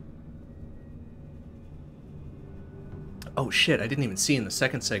 Oh shit, I didn't even see in the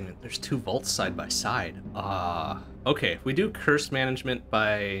second segment. There's two vaults side by side. Okay, if we do curse management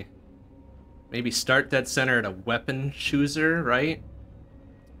by maybe start dead center at a weapon chooser, right?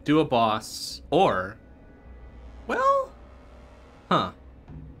 Do a boss, or, well, huh.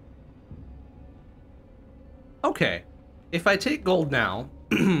 Okay, if I take gold now,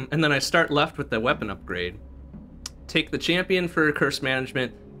 and then I start left with the weapon upgrade, take the champion for curse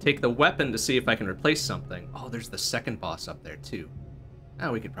management, take the weapon to see if I can replace something. Oh, there's the second boss up there too.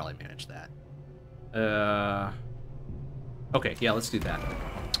 Oh, we could probably manage that. Okay, yeah, let's do that.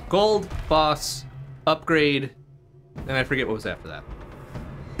 Gold, boss, upgrade, and I forget what was after that.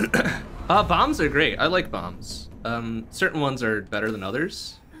 Bombs are great. I like bombs. Certain ones are better than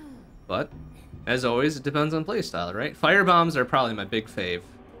others, but as always, it depends on playstyle, right? Fire bombs are probably my big fave,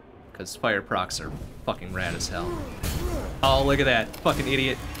 because fire procs are fucking rad as hell. Oh, look at that. Fucking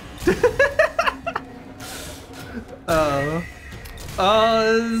idiot. Oh,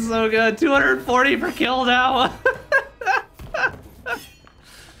 this is so good. 240 per kill now.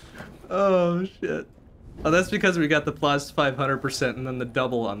 Oh, shit. Oh, that's because we got the plus 500% and then the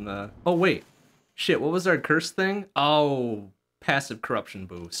double on the... Oh, wait. Shit, what was our curse thing? Oh, passive corruption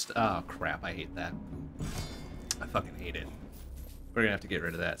boost. Oh, crap. I hate that. I fucking hate it. We're gonna have to get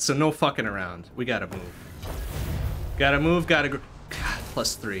rid of that. So no fucking around. We gotta move. Gotta move, gotta... God,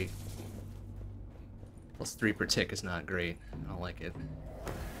 +3. +3 per tick is not great. I don't like it.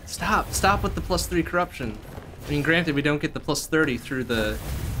 Stop! Stop with the +3 corruption. I mean, granted, we don't get the +30 through the...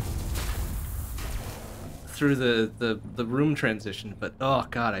 the room transition, but oh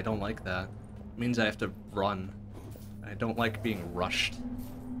god, I don't like that. It means I have to run. I don't like being rushed.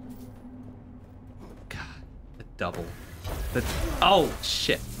 God, the double. Oh,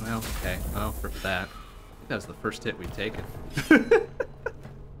 shit. Well, okay. Well, for that. I think that was the first hit we've taken. I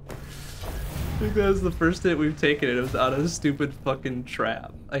think that was the first hit we've taken, and it was out of a stupid fucking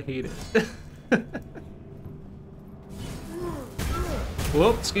trap. I hate it.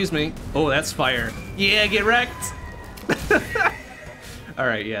 Whoop, excuse me. Oh, that's fire. Yeah, get wrecked!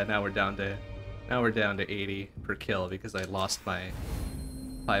 Alright, yeah, now we're down to 80 per kill because I lost my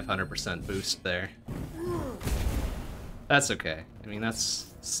 500% boost there. That's okay. I mean,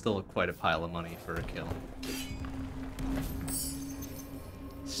 that's still quite a pile of money for a kill.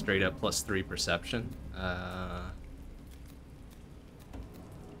 Straight up +3 perception. Nah.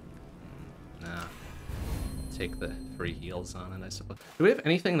 Take the free heals on it, I suppose. Do we have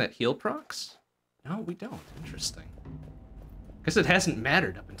anything that heal procs? No, we don't. Interesting. Guess it hasn't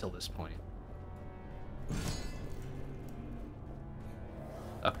mattered up until this point.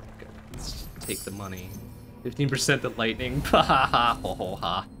 Okay, good. Let's take the money. 15% at lightning. Ha ha ha ho ho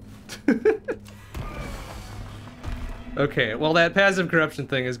ha. Okay, well that passive corruption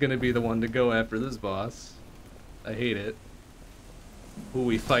thing is gonna be the one to go after this boss. I hate it. Who are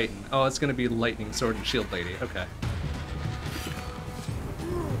we fighting? Oh, it's gonna be lightning sword and shield lady. Okay.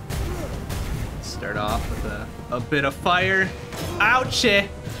 Start off with a bit of fire. Ouchie!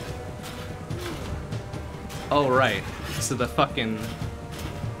 Oh right. So the fucking.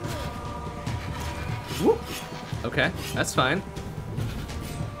 Whoop. Okay, that's fine.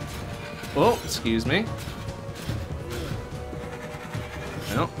 Oh, excuse me.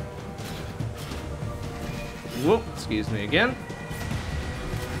 No. Whoop, excuse me again.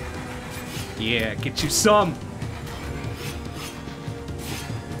 Yeah, get you some.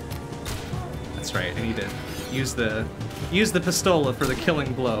 That's right, I need to use the pistola for the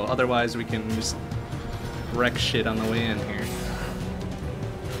killing blow, otherwise we can just wreck shit on the way in here.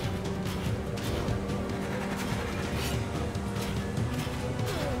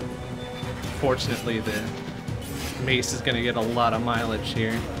 Fortunately, the mace is gonna get a lot of mileage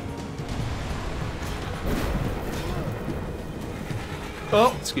here.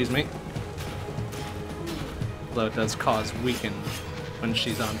 Oh, excuse me. Although it does cause weaken when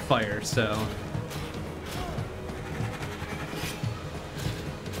she's on fire, so.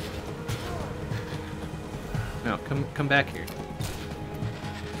 No, come back here.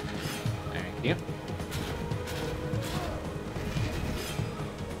 Thank you.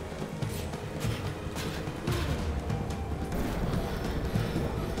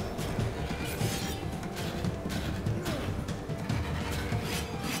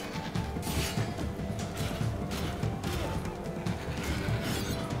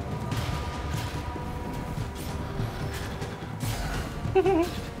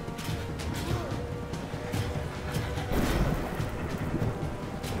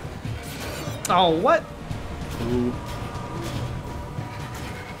 Oh, what? Ooh.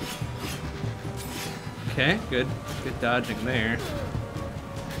 Okay, good dodging there.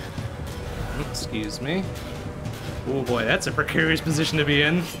 Oh, excuse me. Oh boy, that's a precarious position to be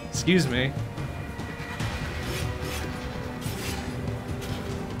in. Excuse me.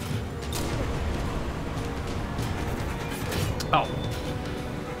 Oh.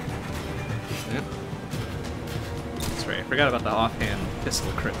 Yep. That's right, I forgot about the offhand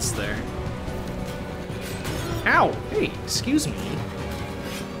pistol crits there. Ow! Hey, excuse me.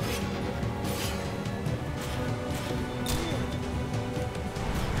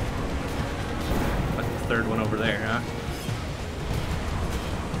 Put the third one over there, huh?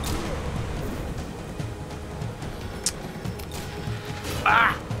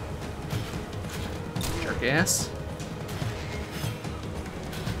 Ah! Jerk ass.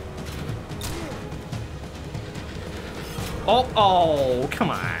 Oh, come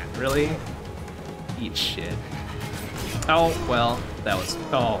on, really? Eat shit. Oh, well, that was,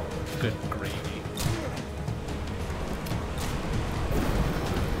 oh, good gravy.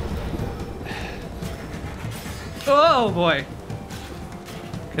 Oh, boy.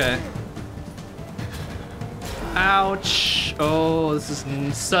 Okay. Ouch. Oh, this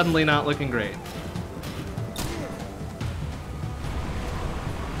is suddenly not looking great.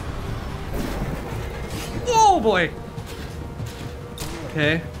 Oh, boy.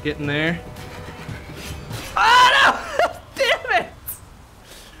 Okay, getting there. Oh, no! Damn it!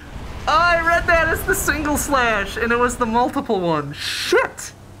 Oh, I read that as the single slash, and it was the multiple one.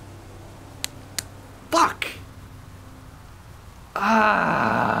 Shit! Fuck!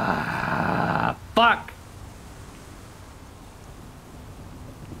 Ah, fuck!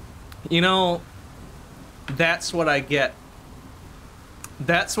 You know, that's what I get.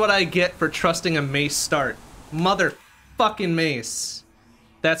 That's what I get for trusting a mace start. Motherfucking mace.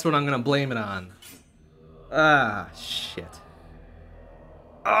 That's what I'm gonna blame it on. Ah, shit.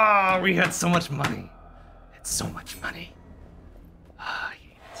 Oh, we had so much money. Had so much money. Ah, I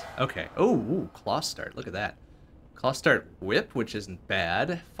hate it. Okay. Oh, ooh, claw start. Look at that. Claw start whip, which isn't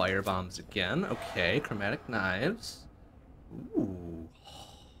bad. Fire bombs again. Okay. Chromatic knives. Ooh.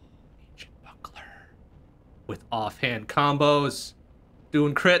 Ancient buckler. With offhand combos.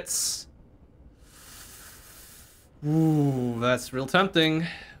 Doing crits. Ooh, that's real tempting.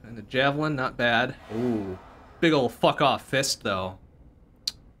 And the javelin, not bad. Ooh. big ol' fuck off fist, though.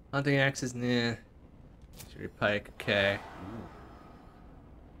 Hunting axes, nah. Cherry pike, okay.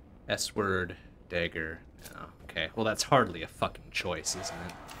 S-word, dagger. Oh, okay, well that's hardly a fucking choice, isn't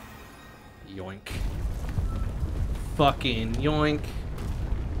it? Yoink. Fucking yoink.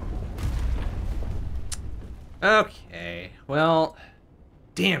 Okay, well,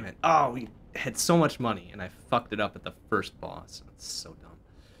 damn it. Oh, we had so much money, and I fucked it up at the first boss. That's so dumb.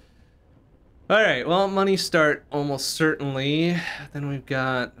 Alright, well, money start almost certainly. Then we've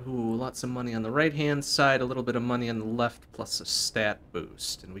got, ooh, lots of money on the right-hand side, a little bit of money on the left, plus a stat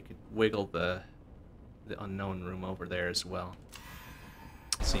boost. And we could wiggle the unknown room over there as well.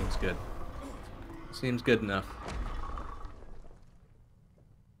 Seems good. Seems good enough.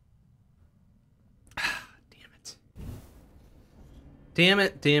 Damn it. Damn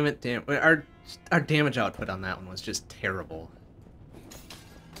it, damn it, damn it. Our damage output on that one was just terrible.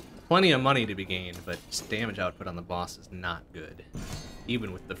 Plenty of money to be gained, but just damage output on the boss is not good.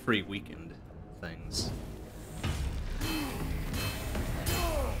 Even with the free weakened things.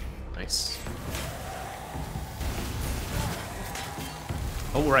 Nice.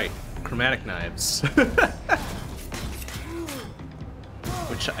 Oh, right. Chromatic knives.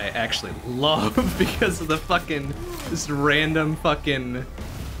 Which I actually love because of the fucking... just random fucking...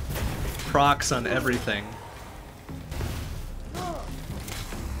 procs on everything.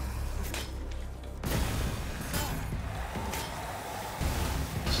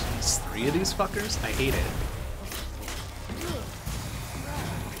 Jeez, 3 of these fuckers? I hate it.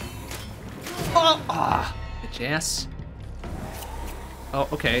 Oh! Ah! Bitch ass. Oh,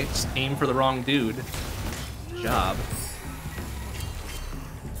 okay. Just aim for the wrong dude. Good job.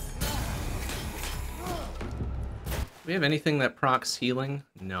 Do we have anything that procs healing?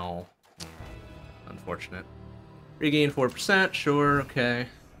 No. Unfortunate. Regain 4%, sure, okay.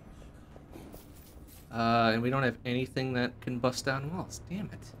 And we don't have anything that can bust down walls. Damn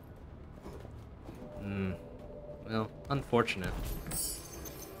it. Well, unfortunate.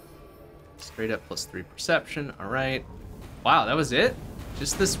 Straight up plus 3 perception, alright. Wow, that was it?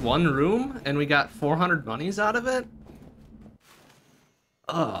 Just this one room, and we got 400 monies out of it?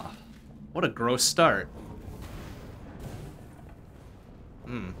 Ugh. What a gross start.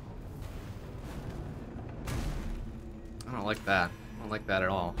 I don't like that. I don't like that at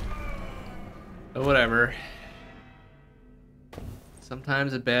all. But whatever.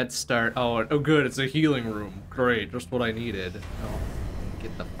 Sometimes a bad start. Oh, good, it's a healing room. Great, just what I needed. Oh,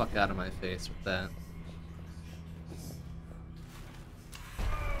 get the fuck out of my face with that.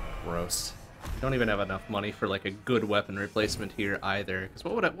 Gross. Don't even have enough money for like a good weapon replacement here either. Because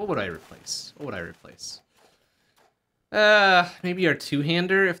what would I replace? What would I replace? Maybe our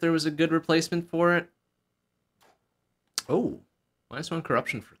two-hander if there was a good replacement for it. Oh, -1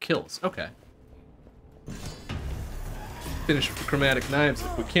 corruption for kills. Okay. Finish with the chromatic knives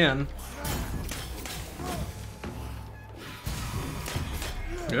if we can.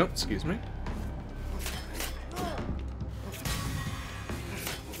 Oh, excuse me.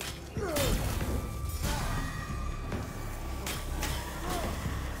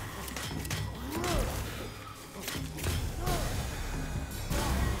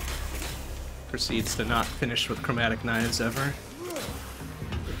 Proceeds to not finish with chromatic knives ever.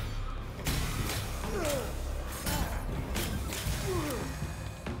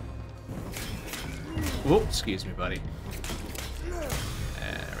 Whoop, excuse me, buddy.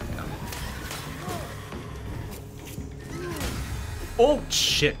 There we go. Oh,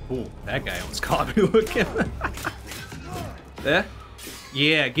 shit. Oh, that guy almost caught me looking. There?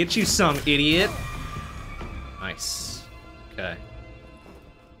 Yeah, get you some, idiot. Nice. Okay.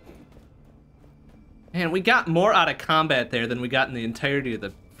 Man, we got more out of combat there than we got in the entirety of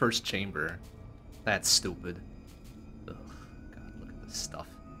the first chamber. That's stupid. Ugh, God, look at this stuff.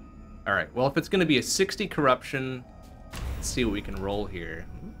 Alright, well, if it's going to be a 60 corruption, let's see what we can roll here.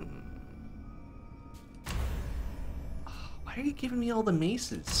 Oh, why are you giving me all the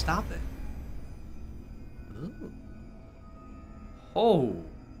maces? Stop it. Ooh. Oh.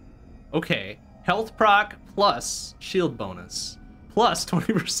 Okay. Health proc plus shield bonus. Plus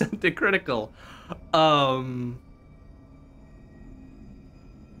 20% to critical. I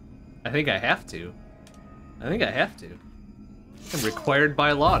think I have to. I'm required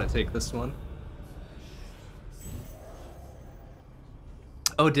by law to take this one.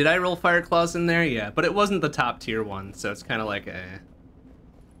 Oh, did I roll Fire Claws in there? Yeah, but it wasn't the top tier one, so it's kind of like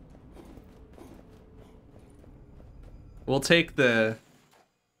We'll take the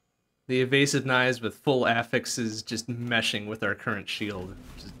evasive knives with full affixes just meshing with our current shield.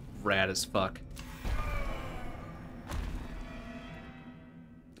 Just rad as fuck.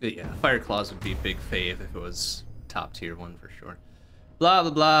 Yeah, Fire Claws would be big fave if it was top tier one for sure. Blah,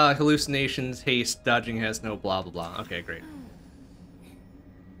 blah, blah. Hallucinations, haste, dodging has no blah, blah, blah. Okay, great.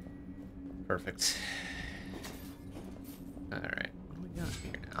 Perfect. Alright, what do we got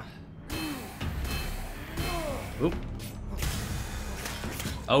here now? Oop.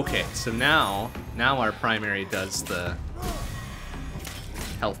 Okay, so now our primary does the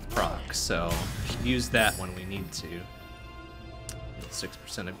health proc, so should use that when we need to.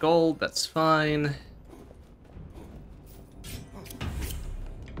 6% of gold, that's fine.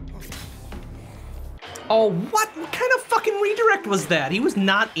 Oh, what? What kind of fucking redirect was that? He was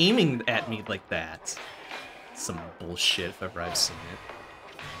not aiming at me like that. Some bullshit if ever I've seen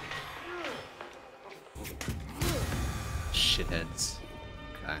it. Shitheads.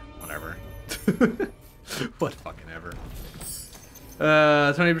 Okay, whatever. What fucking ever.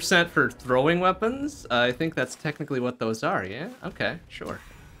 20% for throwing weapons? I think that's technically what those are, yeah? Okay, sure.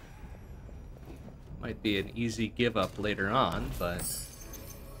 Might be an easy give up later on, but...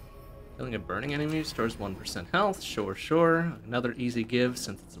 Killing a burning enemy restores 1% health, sure. Another easy give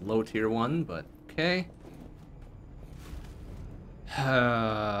since it's a low tier one, but okay.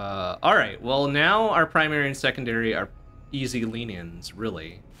 Alright, well now our primary and secondary are easy lean-ins,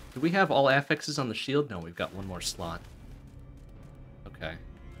 really. Do we have all affixes on the shield? No, we've got one more slot. Okay. I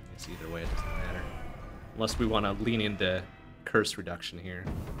guess either way it doesn't matter. Unless we want to lean into curse reduction here.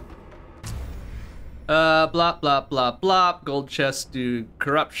 Blop, blop, blop, blop. Gold chest do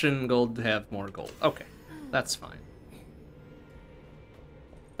corruption, gold have more gold. Okay, that's fine.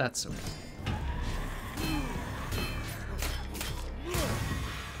 That's okay.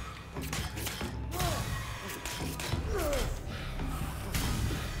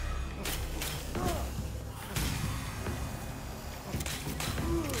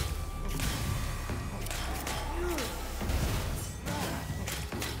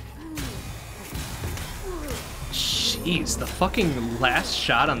 Jeez, the fucking last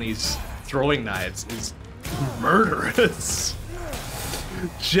shot on these throwing knives is murderous.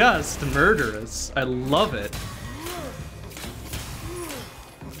 Just murderous. I love it.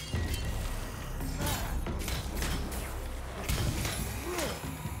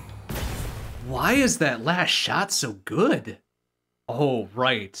 Why is that last shot so good? Oh,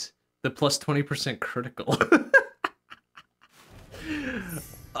 right. The plus 20% critical.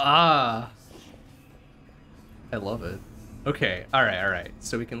 Ah. I love it. Okay, alright.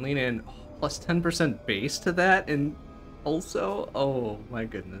 So we can lean in plus 10% base to that, and also, oh my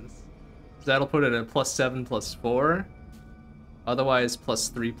goodness. So that'll put it at plus 7, plus 4. Otherwise, plus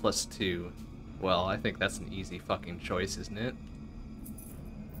 3, plus 2. Well, I think that's an easy fucking choice, isn't it?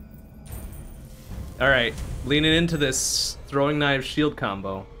 Alright, leaning into this throwing knife shield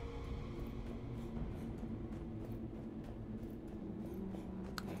combo.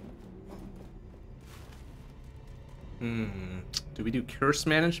 Do we do curse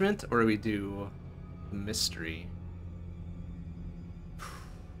management or do we do mystery?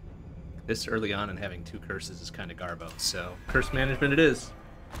 This early on and having 2 curses is kind of garbo, so curse management it is.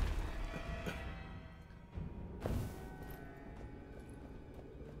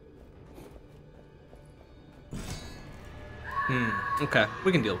 Okay,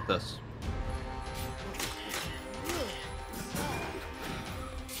 we can deal with this.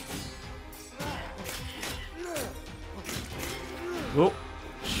 Whoa.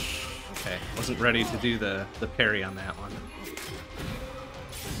 Okay, wasn't ready to do the parry on that one.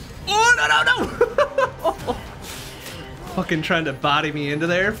 Oh, no! Fucking trying to body me into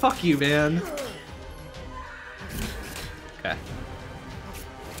there. Fuck you, man. Okay.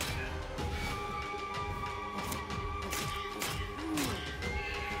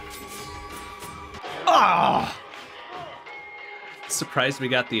 Oh! Surprised we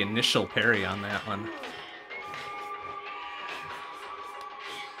got the initial parry on that one.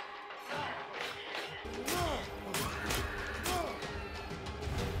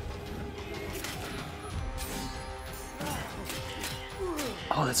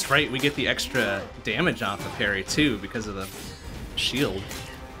 Oh, that's right, we get the extra damage off the parry too because of the shield.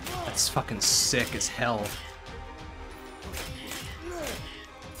 That's fucking sick as hell.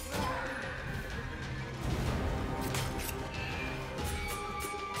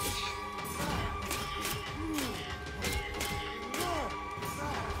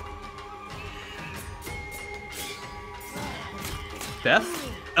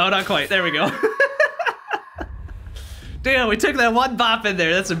 Death? Oh, not quite. There we go. Damn, we took that one bop in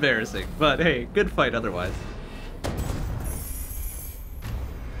there. That's embarrassing. But hey, good fight otherwise.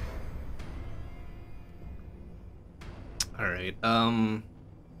 Alright,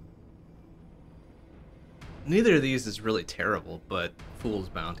 Neither of these is really terrible, but Fool's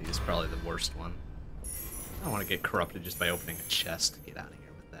Bounty is probably the worst one. I don't want to get corrupted just by opening a chest to get out of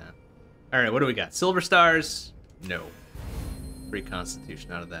here with that. Alright, what do we got? Silver Stars? No. Free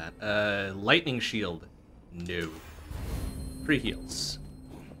Constitution out of that. Lightning Shield? No. Free heals.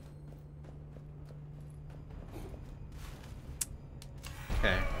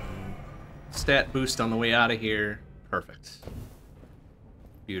 Okay. Stat boost on the way out of here. Perfect.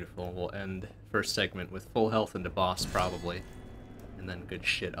 Beautiful. We'll end first segment with full health into boss, probably. And then good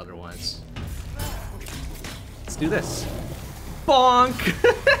shit otherwise. Let's do this. Bonk!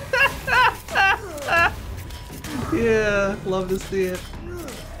 Yeah, love to see it.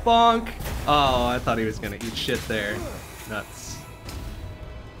 Bonk! Oh, I thought he was gonna eat shit there. Nuts.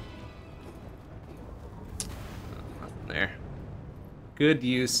 Oh, nothing there. Good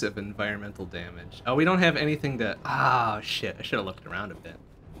use of environmental damage. Oh, we don't have anything to... Ah, oh, shit. I should have looked around a bit.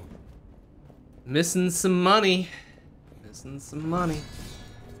 Missing some money. Missing some money.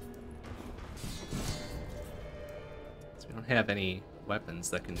 So we don't have any weapons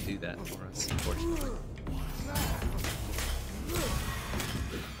that can do that for us, unfortunately.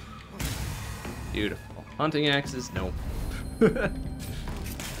 Beautiful. Hunting axes? Nope.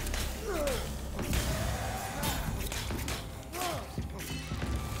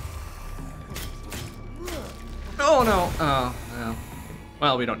 Oh no! Oh, no.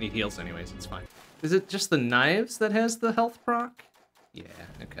 Well, we don't need heals anyways, it's fine. Is it just the knives that has the health proc? Yeah,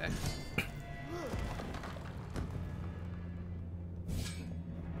 okay.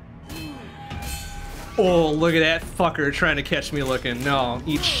 Oh, look at that fucker trying to catch me looking. No,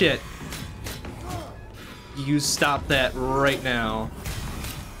 eat shit. You stop that right now.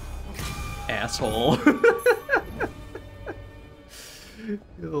 Asshole. You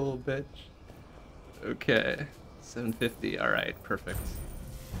little bitch. Okay. 750. Alright, perfect.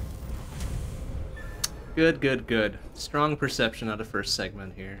 Good, good, good. Strong perception out of first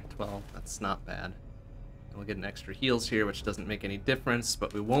segment here. 12. That's not bad. We'll get an extra heals here, which doesn't make any difference,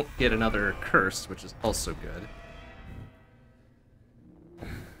 but we won't get another curse, which is also good.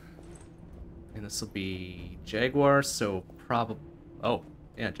 And this will be Jaguar, so probably... Oh,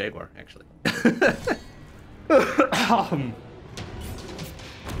 yeah, Jaguar, actually.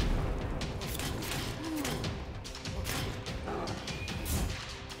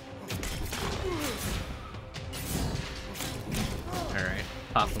 Alright,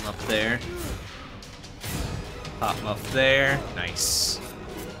 pop them up there. Pop them up there. Nice.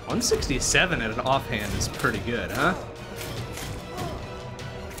 167 at an offhand is pretty good, huh?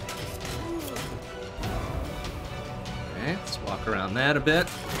 Okay, let's walk around that a bit.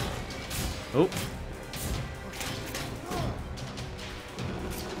 Oh.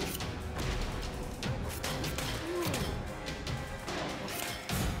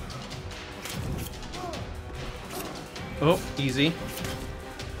 Oh, easy.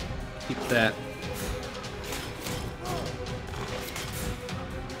 Keep that.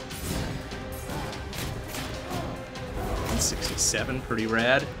 $167, pretty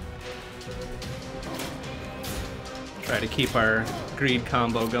rad. Try to keep our greed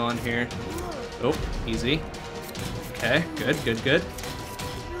combo going here. Oh, easy. Okay, good, good, good.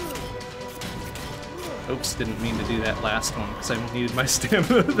 Oops, didn't mean to do that last one because I needed my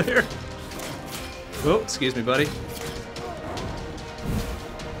stamina there. Oh, excuse me, buddy.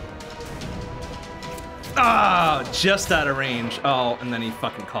 Ah, oh, just out of range. Oh, and then he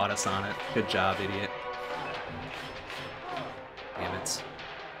fucking caught us on it. Good job, idiot. Damn it.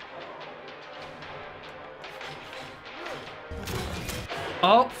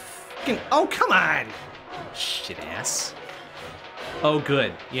 Oh, fucking, oh, come on! Shit ass. Oh,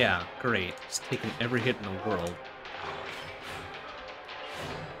 good. Yeah, great. Just taking every hit in the world.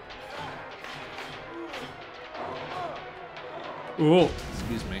 Oh,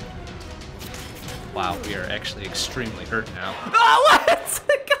 excuse me. Wow, we are actually extremely hurt now. Oh, what?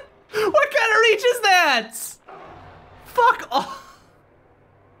 What kind of reach is that? Fuck off.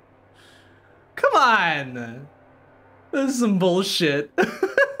 Come on. This is some bullshit.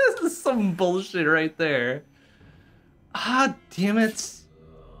 This is some bullshit right there. Ah, damn it.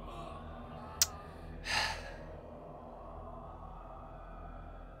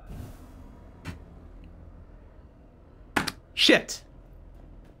 Shit.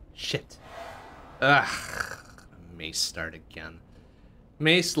 Shit. Ugh. Mace start again.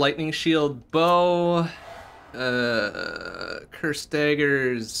 Mace, lightning shield, bow, cursed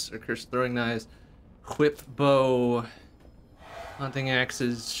daggers, or cursed throwing knives, whip bow, hunting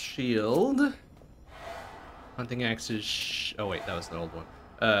axes, shield, hunting axes, oh wait, that was the old one.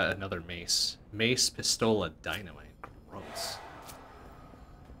 Another mace. Mace, pistola, dynamite. Gross.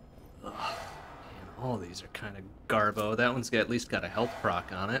 Ugh. Man, All these are kind of garbo. That one's at least got a health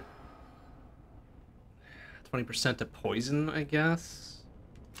proc on it. 20% to poison, I guess.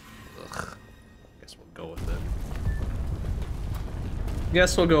 Ugh. Guess we'll go with it.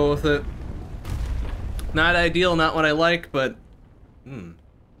 Guess we'll go with it. Not ideal, not what I like, but... Well,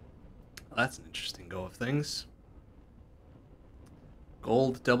 that's an interesting go of things.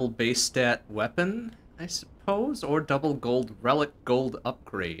 Gold double base stat weapon, I suppose? Or double gold relic gold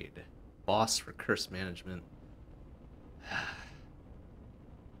upgrade. Boss for curse management.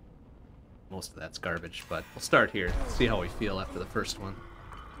 Most of that's garbage, but we'll start here. See how we feel after the first one.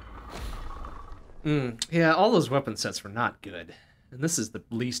 Yeah, all those weapon sets were not good. And this is the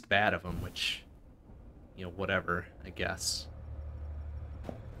least bad of them, which, you know, whatever, I guess.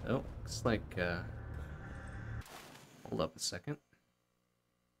 Oh, looks like, hold up a second.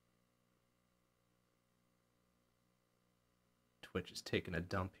 Twitch is taking a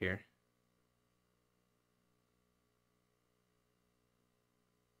dump here.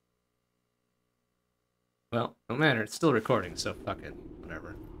 Well, no matter, it's still recording, so fuck it.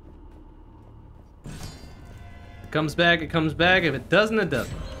 Whatever. If it comes back, it comes back. If it doesn't, it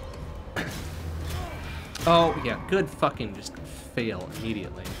doesn't. Oh, yeah, good fucking just fail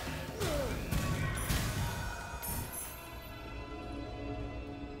immediately.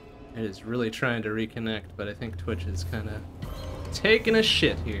 It is really trying to reconnect, but I think Twitch is kind of taking a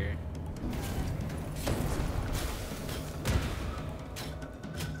shit here.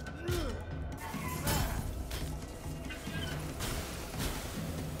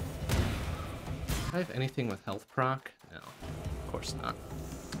 Do I have anything with health proc? No, of course not.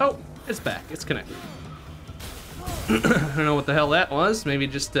 Oh, it's back. It's connected. I don't know what the hell that was. Maybe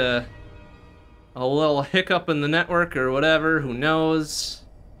just a little hiccup in the network or whatever. Who knows?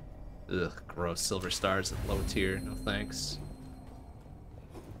 Ugh, gross. Silver stars at low tier. No thanks.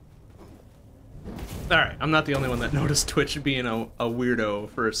 Alright, I'm not the only one that noticed Twitch being a weirdo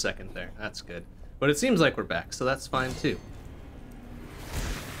for a second there. That's good. But it seems like we're back, so that's fine too.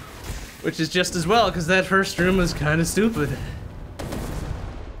 Which is just as well, because that first room was kind of stupid.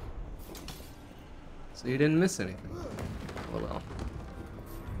 So you didn't miss anything. Oh well.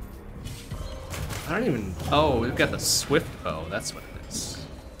 I don't even... Oh, we've got the swift bow. That's what it is.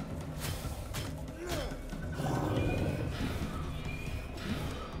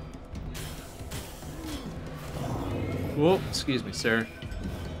 Whoa, excuse me, sir.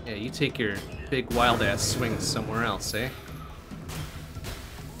 Yeah, you take your big wild-ass swings somewhere else, eh?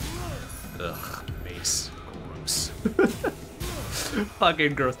 Ugh, mace. Gross.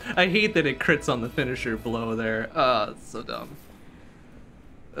 Fucking gross. I hate that it crits on the finisher blow there. Oh, it's so dumb.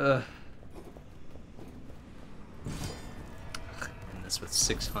 Ugh. And this with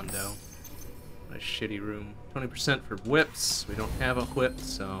 6 hundo. What a shitty room. 20% for whips. We don't have a whip,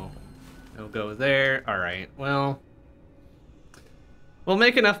 so no go there. Alright, well... We'll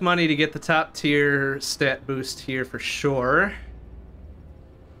make enough money to get the top tier stat boost here for sure.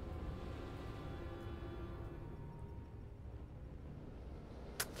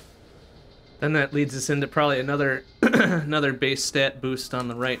 Then that leads us into probably another another base stat boost on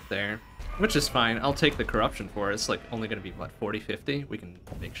the right there, which is fine. I'll take the corruption for it. It's like only gonna be what, 40, 50? We can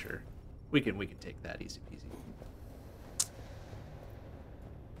make sure. We can take that easy peasy.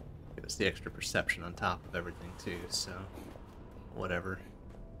 Give us the extra perception on top of everything too, so whatever.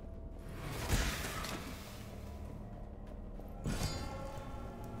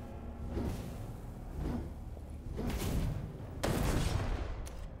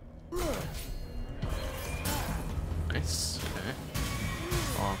 Nice. Okay.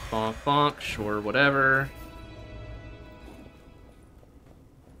 Bonk, bonk, bonk. Sure, whatever.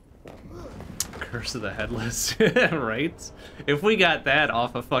 Curse of the Headless. Right? If we got that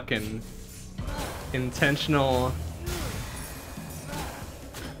off a fucking intentional...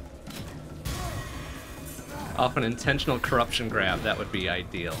 Off an intentional corruption grab, that would be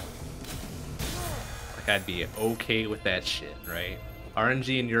ideal. Like, I'd be okay with that shit, right?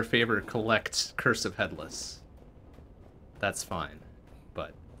 RNG in your favor, collect Curse of Headless. That's fine.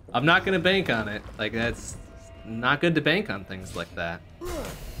 But I'm not gonna bank on it. Like, that's not good to bank on things like that.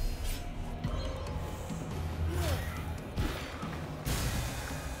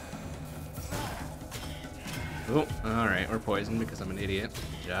 Oh, alright, we're poisoned because I'm an idiot.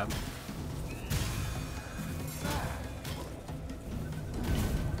 Good job.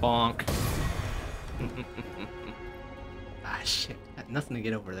 Bonk. Ah, shit. Got nothing to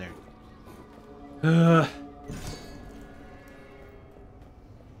get over there.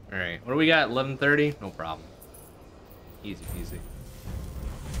 Alright, what do we got? 11:30? No problem. Easy peasy.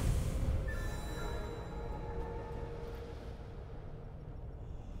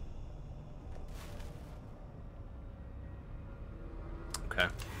 Okay.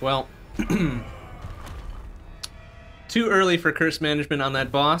 Well, too early for curse management on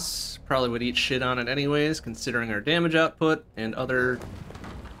that boss. Probably would eat shit on it anyways, considering our damage output and other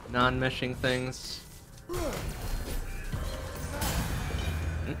non-meshing things.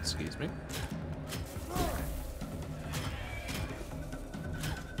 Excuse me.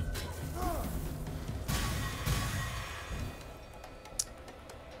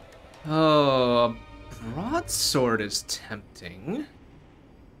 Oh, broadsword is tempting.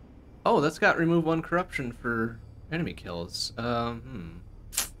 Oh, that's got remove 1 corruption for enemy kills. Okay,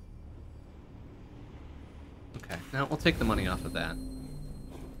 now we'll take the money off of that.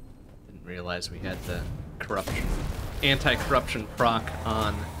 Didn't realize we had the corruption, anti-corruption proc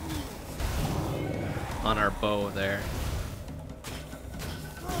on our bow there.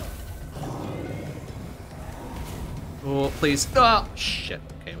 Oh, please. Oh, shit.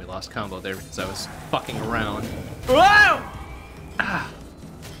 Okay, we lost combo there because I was fucking around. Whoa! Ah,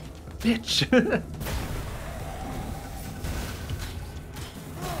 bitch.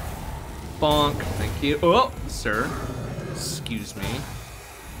 Bonk. Thank you. Oh, sir. Excuse me.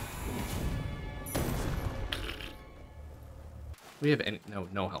 We have any...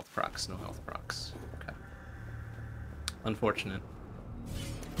 No health procs. No health procs. Okay. Unfortunate.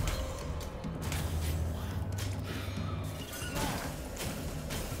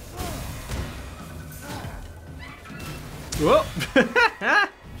 Whoa!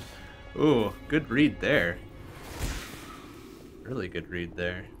 Ooh, good read there. Really good read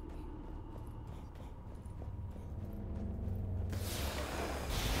there.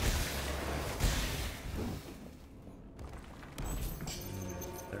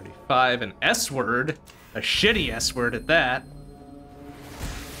 An S-word, a shitty S-word at that.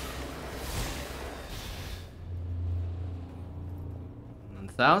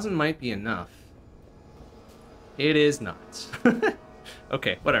 $1,000 might be enough. It is not.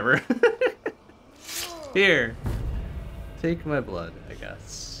 Okay, whatever. Here, take my blood, I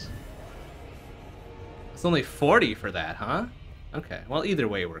guess. It's only 40 for that, huh? Okay, well, either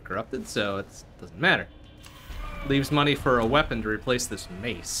way we're corrupted, so it doesn't matter. Leaves money for a weapon to replace this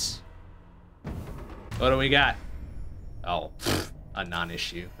mace. What do we got? Oh, a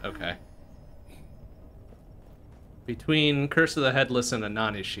non-issue. Okay. Between Curse of the Headless and a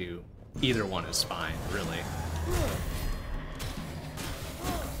non-issue, either one is fine, really.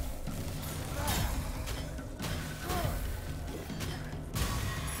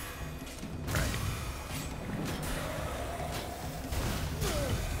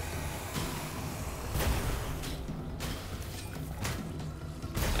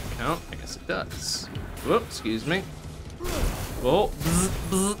 Count? I guess it does. Whoop, excuse me. Whoa. Bzz,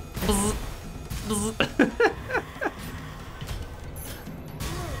 bzz, bzz, bzz.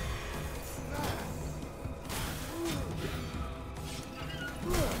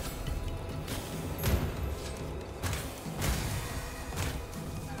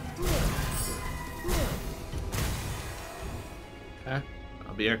 Okay.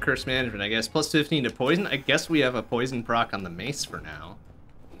 I'll be our curse management, I guess. Plus 15 to poison. I guess we have a poison proc on the mace for now.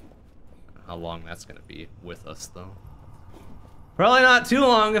 How long that's gonna be with us though. Probably not too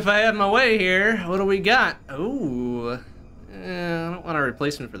long if I have my way here. What do we got? Ooh. I don't want a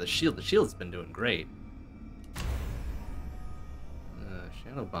replacement for the shield. The shield's been doing great.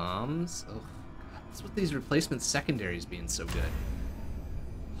 Shadow bombs. Oh, God. What's with these replacement secondaries being so good?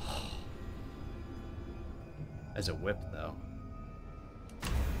 As a whip though.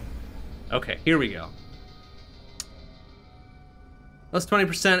 Okay, here we go. Plus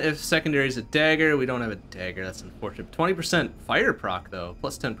 20% if secondary is a dagger. We don't have a dagger, that's unfortunate. 20% fire proc though,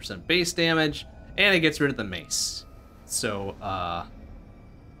 plus 10% base damage, and it gets rid of the mace. So,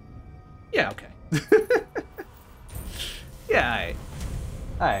 yeah, okay. Yeah,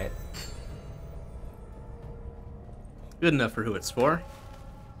 alright. Good enough for who it's for.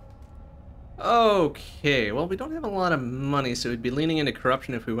 Okay, well, we don't have a lot of money, so we'd be leaning into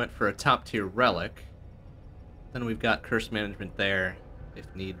corruption if we went for a top tier relic. Then we've got curse management there, if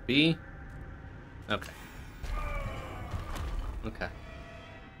need be. Okay. Okay.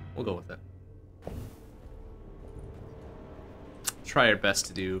 We'll go with it. Try our best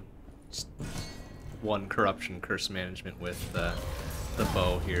to do just one corruption curse management with the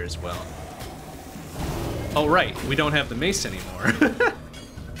bow here as well. Oh, right. We don't have the mace anymore.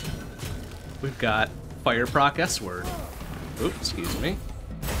 We've got fire proc S-word. Oops, excuse me.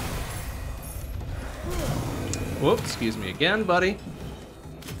 Whoop, excuse me again, buddy.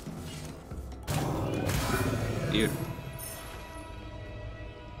 You.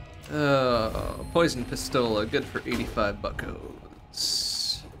 Poison pistola, good for 85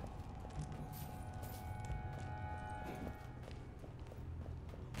 buckos.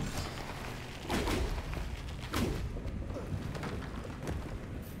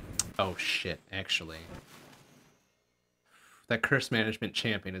 Oh shit, actually. That curse management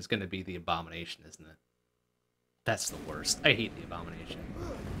champion is gonna be the Abomination, isn't it? That's the worst. I hate the Abomination.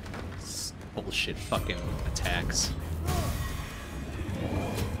 It's bullshit fucking attacks.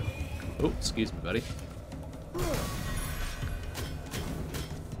 Oh, excuse me, buddy.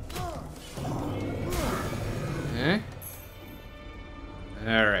 Eh?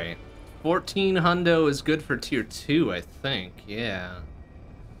 Alright. 14 hundo is good for tier 2, I think. Yeah.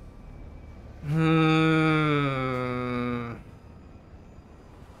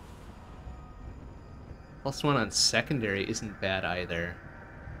 +1 on secondary isn't bad either.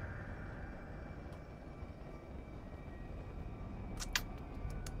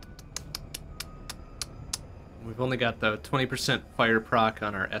 We've only got the 20% fire proc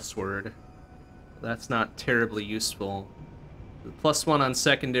on our S-word. That's not terribly useful. The +1 on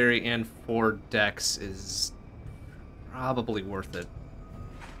secondary and 4 dex is probably worth it.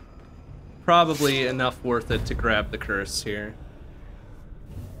 Probably enough worth it to grab the curse here.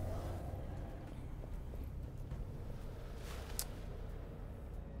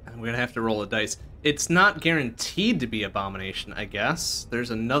 We're gonna have to roll a dice. It's not guaranteed to be Abomination, I guess. There's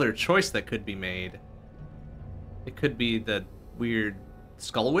another choice that could be made. It could be the weird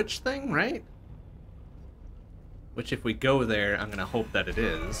Skull Witch thing, right? Which if we go there, I'm gonna hope that it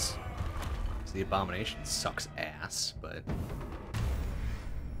is. Because the Abomination sucks ass, but...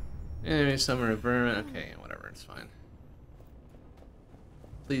 Anyway, Summer of Vermin. Okay, whatever, it's fine.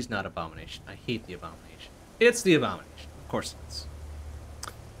 Please not Abomination. I hate the Abomination. It's the Abomination. Of course it is.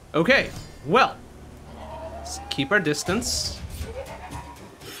 Okay, well, let's keep our distance.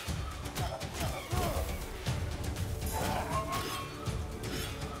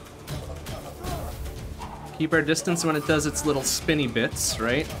 Keep our distance when it does its little spinny bits,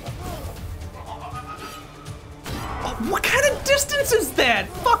 right? Oh, what kind of distance is that?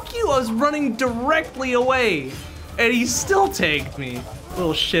 Fuck you, I was running directly away, and he still tagged me,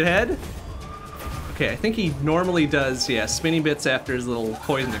 little shithead. Okay, I think he normally does, yeah, spinny bits after his little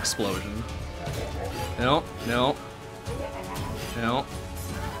poison explosion. No, no. No.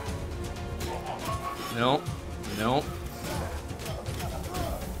 No. No.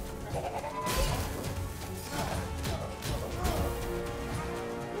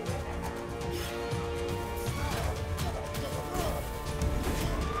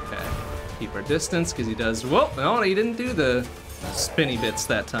 Okay, keep our distance, because he does, whoa, no, he didn't do the spinny bits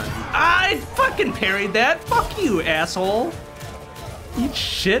that time. I fucking parried that! Fuck you, asshole! Eat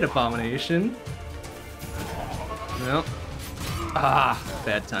shit, Abomination. No. Ah,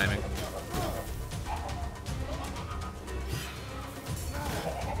 bad timing.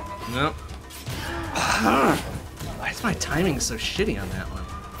 No. Why is my timing so shitty on that one?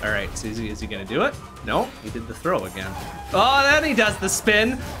 Alright, so is he gonna do it? No, he did the throw again. Oh, then he does the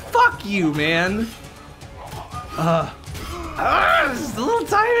spin! Fuck you, man! This is a little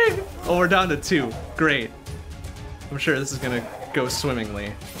timing! Oh, we're down to 2. Great. I'm sure this is gonna go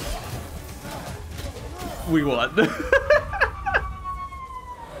swimmingly. We won.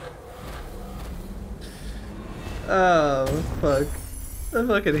 Oh, fuck. I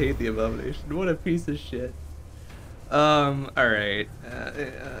fucking hate the Abomination. What a piece of shit. Alright.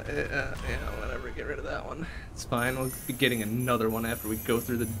 Yeah, whatever. Get rid of that one. It's fine. We'll be getting another one after we go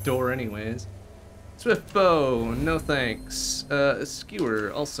through the door anyways. Swift bow, no thanks.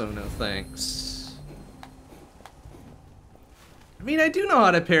 Skewer, also no thanks. I mean, I do know how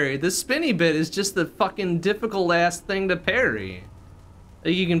to parry. The spinny bit is just the fucking difficult ass thing to parry.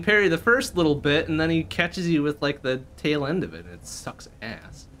 Like, you can parry the first little bit, and then he catches you with like the tail end of it, and it sucks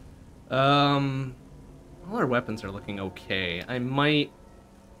ass. All our weapons are looking okay. I might...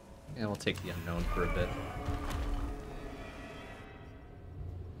 Yeah, we'll take the unknown for a bit.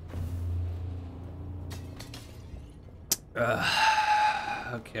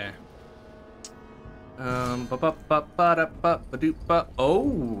 Okay.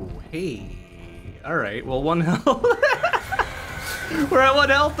 Oh, hey. Alright, well, 1 health. We're at 1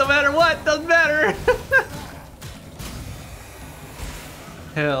 health no matter what, doesn't matter.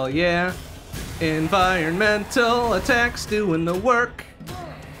 Hell yeah. Environmental attacks doing the work.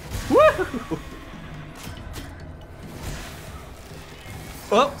 Woo!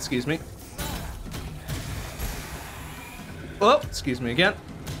 Oh, excuse me. Oh, excuse me again.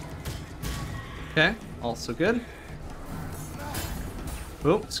 Okay, also good.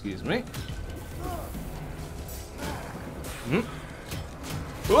 Oh, excuse me. Hmm.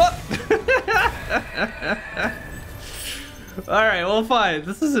 Alright, well, fine.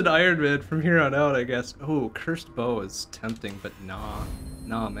 This is an Iron Man from here on out, I guess. Oh, Cursed Bow is tempting, but nah.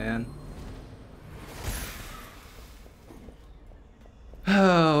 Nah, man.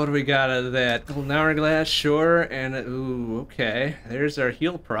 Oh, what do we got out of that? Golden hourglass, sure, and ooh, okay. There's our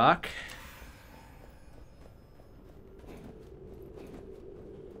heal proc.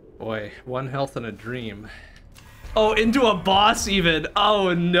 Boy, 1 health and a dream. Oh, into a boss even.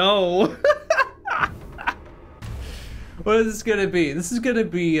 Oh no. What is this gonna be? This is gonna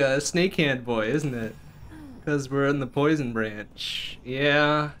be Snake Hand Boy, isn't it? Because we're in the poison branch.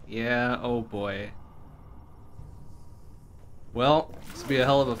 Yeah, oh boy. Well, this will be a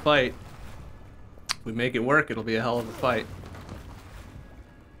hell of a fight. If we make it work, it'll be a hell of a fight.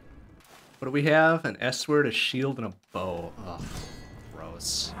 What do we have? An S-word, a shield, and a bow. Oh,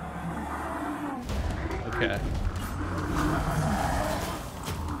 gross. Okay.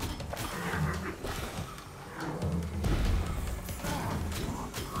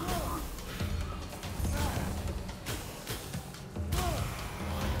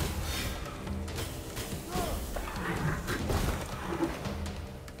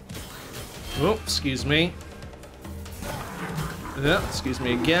 Oh, excuse me. Yeah, excuse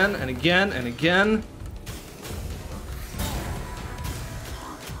me again and again and again.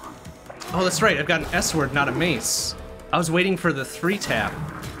 Oh, that's right. I've got an S-word, not a mace. I was waiting for the 3-tap.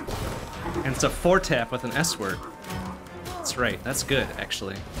 And it's a 4-tap with an S-word. That's right. That's good,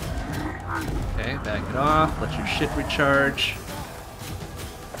 actually. Okay, back it off. Let your shit recharge.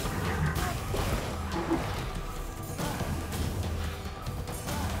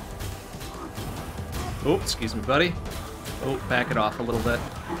 Oh, excuse me, buddy. Oh, back it off a little bit.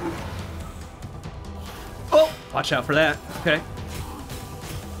 Oh, watch out for that. Okay.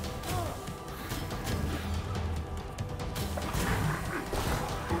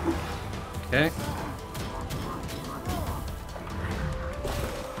 Okay.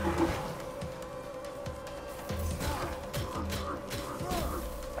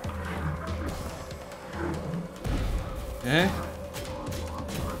 Okay.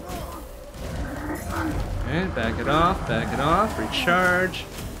 Okay, back it off, recharge.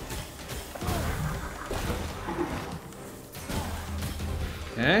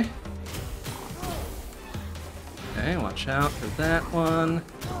 Okay. Okay, watch out for that one.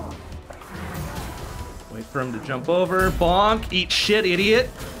 Wait for him to jump over. Bonk! Eat shit, idiot!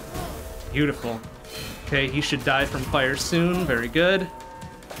 Beautiful. Okay, he should die from fire soon. Very good.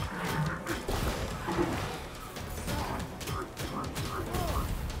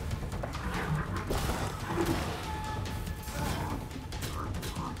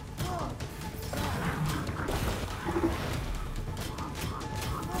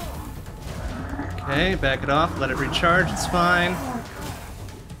 Okay, back it off, let it recharge, it's fine.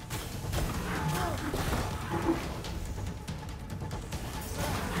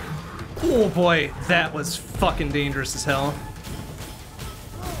 Oh boy, that was fucking dangerous as hell.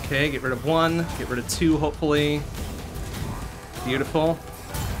 Okay, get rid of 1, get rid of 2, hopefully. Beautiful.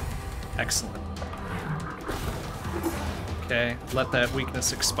 Excellent. Okay, let that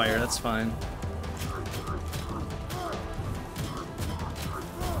weakness expire, that's fine.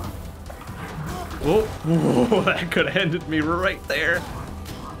 Whoa, whoa, that could have ended me right there.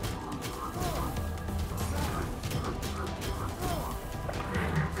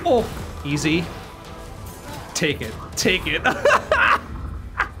 Oh, easy. Take it, take it.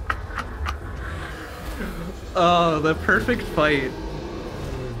 Oh, the perfect fight.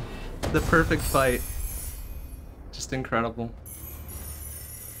 The perfect fight. Just incredible.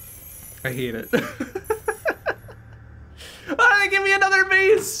 I hate it. Ah, give me another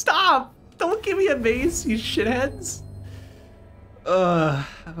mace! Stop! Don't give me a mace, you shitheads! No,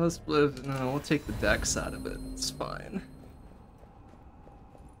 we'll take the dex out of it. It's fine.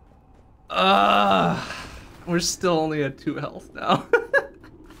 We're still only at 2 health now.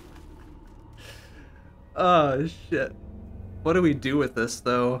 Oh, shit. What do we do with this,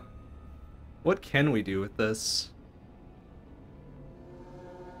 though? What can we do with this?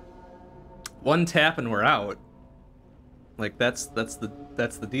 1 tap and we're out. Like, that's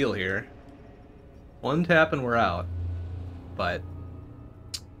the deal here. 1 tap and we're out. But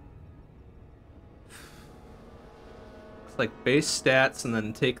it's like base stats and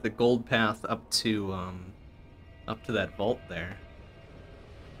then take the gold path up to that vault there.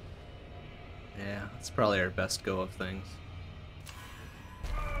 Yeah, that's probably our best go of things.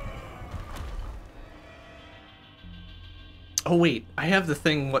 Oh wait, I have the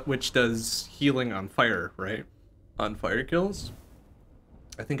thing which does healing on fire, right? On fire kills?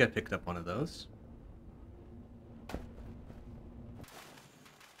 I think I picked up one of those.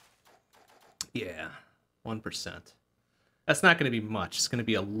 Yeah, 1%. That's not going to be much. It's going to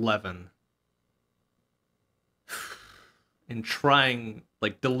be 11. And trying,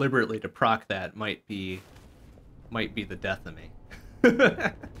 like, deliberately to proc that might be the death of me.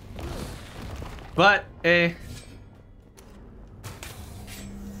 But, eh.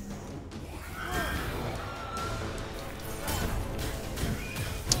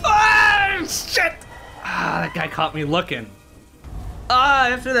 Ah, shit! Ah, that guy caught me looking. Ah,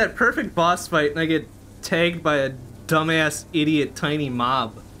 after that perfect boss fight, and I get tagged by a dumbass idiot tiny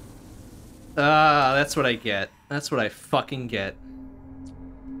mob. Ah, that's what I get. That's what I fucking get.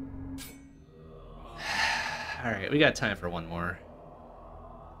 Alright, we got time for one more.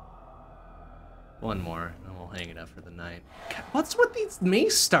 One more, and we'll hang it up for the night. God, what's with these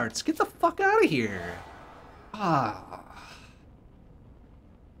mace starts? Get the fuck out of here. Ah.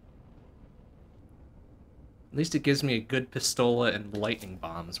 At least it gives me a good pistola and lightning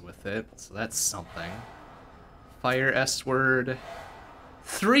bombs with it, so that's something. Fire S-word.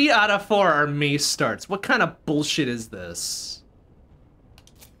 3 out of 4 are mace starts. What kind of bullshit is this?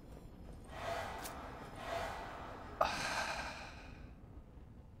 At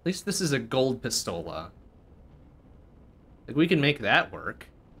least this is a gold pistola. Like, we can make that work.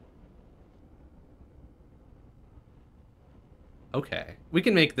 Okay. We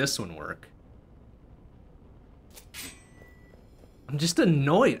can make this one work. I'm just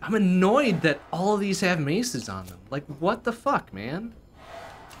annoyed. I'm annoyed that all of these have maces on them. Like, what the fuck, man?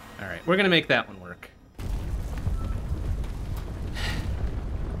 Alright, we're gonna make that one work.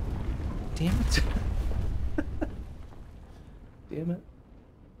 Damn it. Damn it.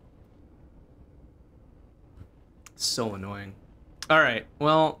 So annoying. Alright,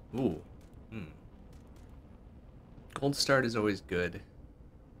 well, ooh. Gold start is always good.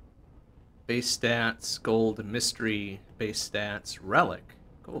 Base stats, gold, mystery, base stats, relic,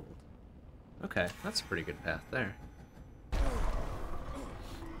 gold. Okay, that's a pretty good path there.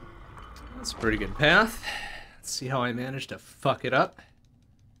 That's a pretty good path. Let's see how I managed to fuck it up.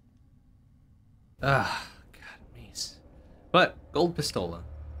 Ah, god, mace. But gold pistola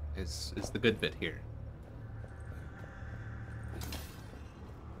is the good bit here.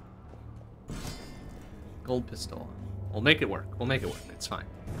 Gold pistola. We'll make it work. We'll make it work. It's fine.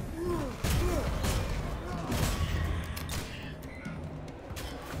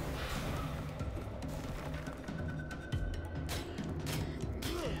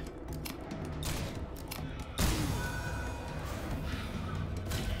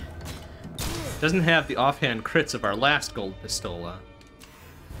 Doesn't have the offhand crits of our last gold pistola,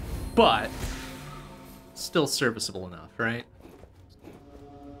 but still serviceable enough, right?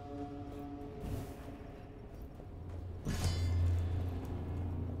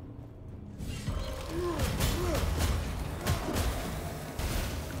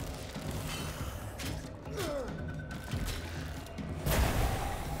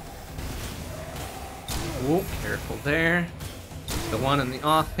 Oh, careful there. The one in the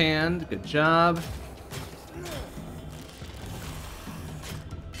offhand, good job.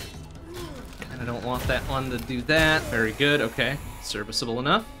 Kinda don't want that one to do that. Very good, okay. Serviceable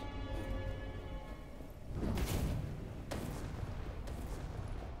enough.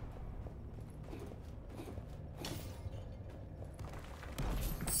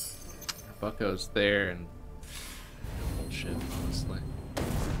 Bucko's there and bullshit, honestly.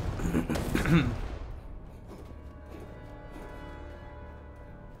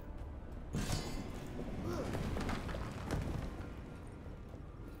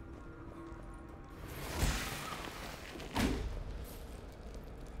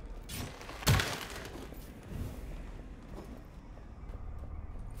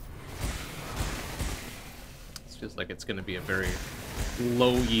 Feels like it's going to be a very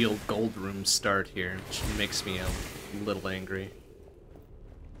low-yield gold room start here, which makes me a little angry.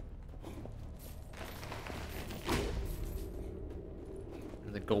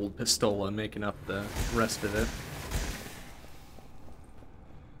 And the gold pistola making up the rest of it.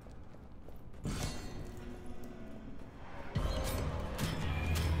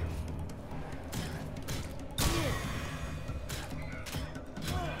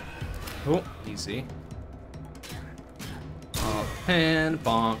 Oh, easy. Offhand,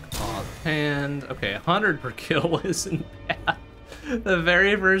 bonk, offhand. Okay, 100 per kill isn't bad. The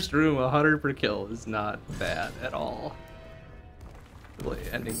very first room, 100 per kill is not bad at all. Really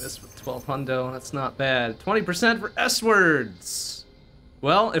ending this with 12 hundo, that's not bad. 20% for S-words!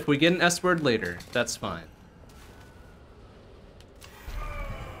 Well, if we get an S-word later, that's fine.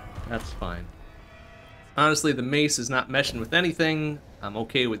 That's fine. Honestly, the mace is not meshing with anything. I'm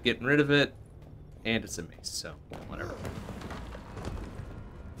okay with getting rid of it. And it's a mace, so whatever.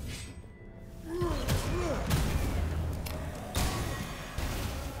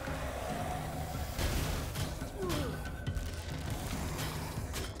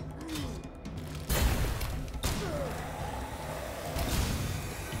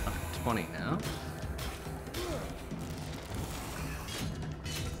 20 now.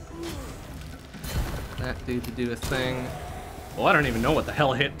 That dude to do a thing. Well, I don't even know what the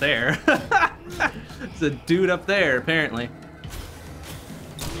hell hit there. It's a dude up there, apparently.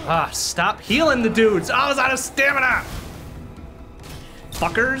 Ah, stop healing the dudes. Oh, I was out of stamina.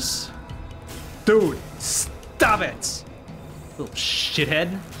 Fuckers. Dude, stop it. Little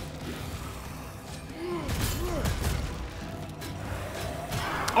shithead.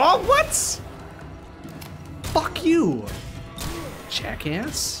 Oh, what? Fuck you,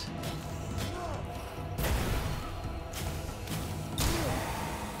 jackass.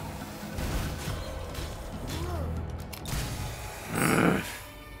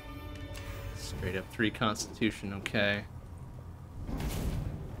 Straight up 3 Constitution, okay.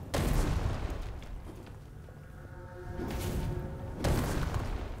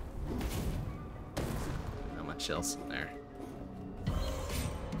 Not much else in there.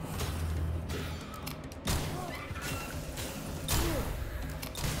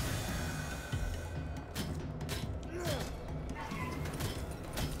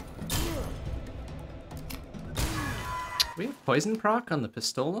 We have poison proc on the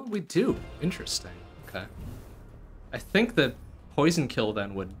pistola? We do. Interesting. Okay. I think the poison kill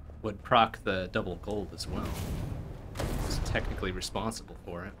then would proc the double gold as well. It's technically responsible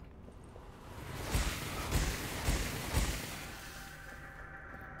for it.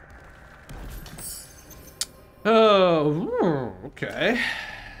 Oh, okay.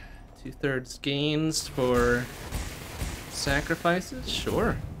 2/3 gains for sacrifices?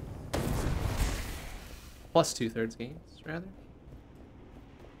 Sure. Plus 2/3 gains, rather.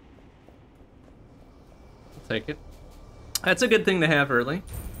 I'll take it. That's a good thing to have early.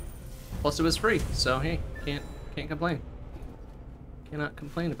 Plus it was free, so hey, can't complain. Cannot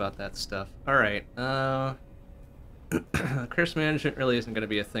complain about that stuff. Alright, curse management really isn't gonna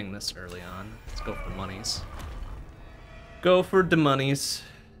be a thing this early on. Let's go for monies. Go for the monies.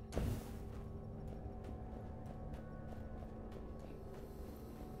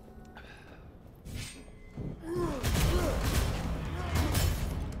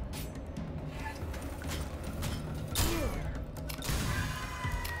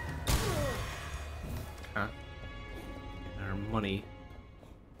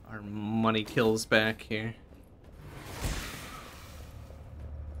 Our money kills back here.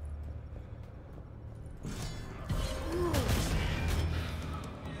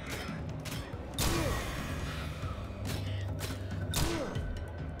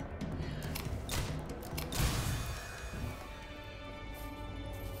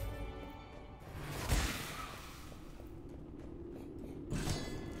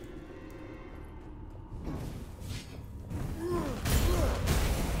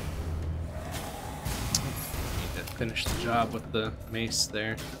 Finish the job with the mace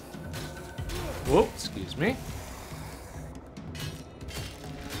there. Whoa, excuse me.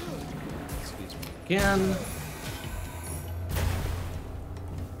 Excuse me again.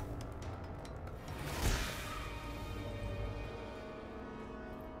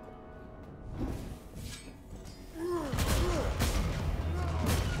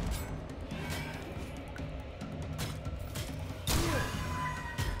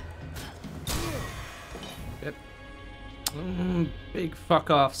 Big fuck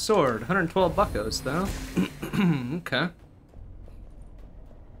off sword. 112 buckos though. Okay.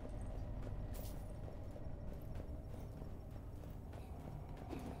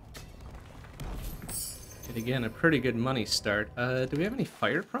 And again, a pretty good money start. Do we have any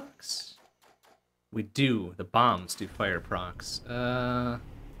fire procs? We do. The bombs do fire procs.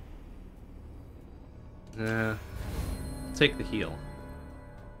 Take the heal.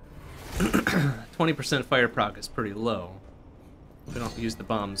 20% fire proc is pretty low. We don't use the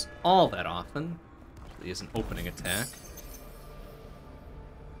bombs all that often. Usually is an opening attack.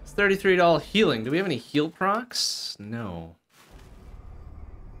 It's $33 healing. Do we have any heal procs? No.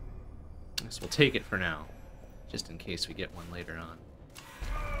 I guess we'll take it for now, just in case we get one later on.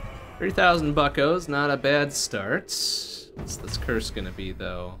 3,000 buckos, not a bad start. What's this curse gonna be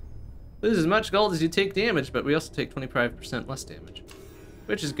though? Lose as much gold as you take damage, but we also take 25% less damage,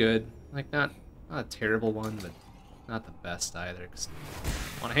 which is good. Like not a terrible one, but not the best either, because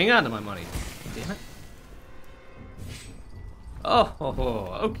I want to hang on to my money. Damn it. Oh,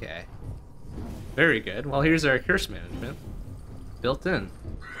 okay. Very good. Well, here's our curse management. Built in.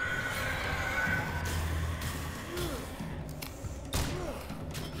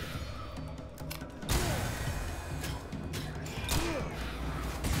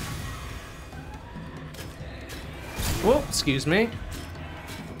 Whoa, excuse me.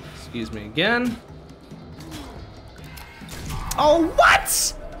 Excuse me again. Oh,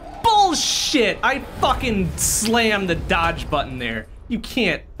 what? Bullshit! I fucking slammed the dodge button there. You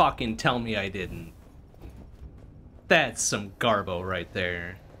can't fucking tell me I didn't. That's some garbo right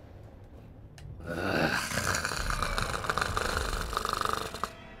there. Ugh.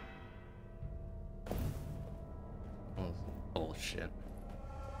 Bullshit.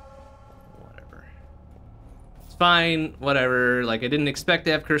 Whatever. It's fine, whatever. Like, I didn't expect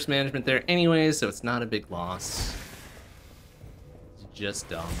to have curse management there anyway, so it's not a big loss. It's just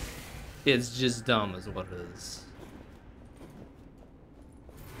dumb. It's just dumb is what it is.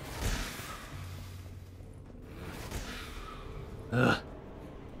 Ugh.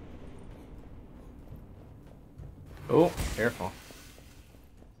 Oh, careful.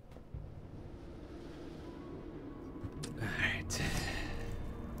 Alright.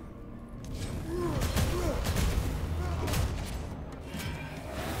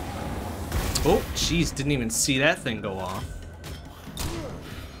 Oh, jeez, didn't even see that thing go off.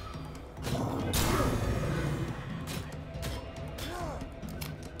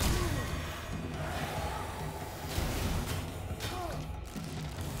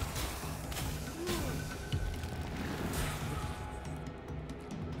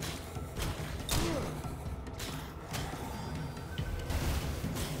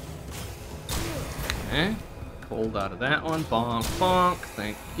 Okay, pulled out of that one. Bonk, bonk.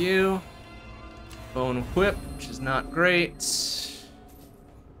 Thank you. Bone whip, which is not great.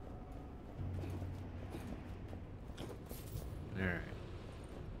 Alright.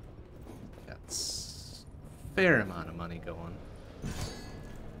 Got a fair amount of money going.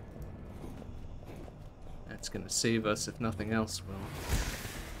 That's gonna save us if nothing else will.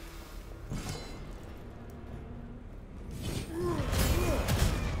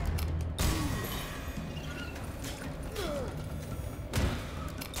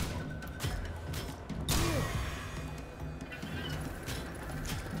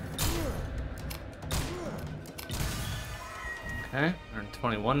 Okay, earn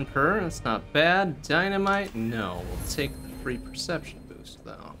 21 per, that's not bad. Dynamite, no. We'll take the free perception boost,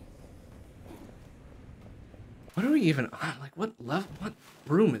 though. What are we even on? Like, what level, what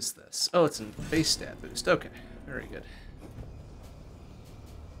room is this? Oh, it's in base stat boost. Okay, very good.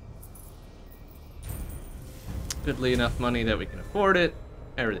 Goodly enough money that we can afford it.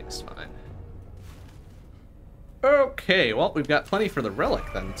 Everything's fine. Okay, well, we've got plenty for the relic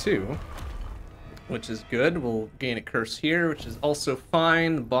then, too. Which is good. We'll gain a curse here, which is also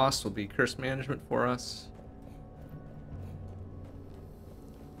fine. The boss will be curse management for us.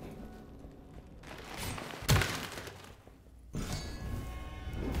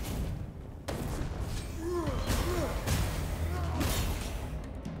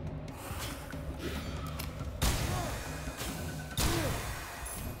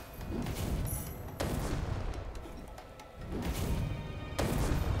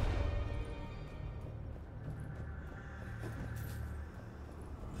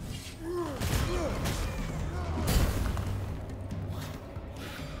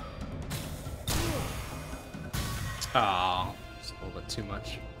 Oh, just a little bit too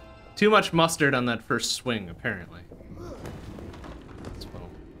much. Too much mustard on that first swing, apparently. That's what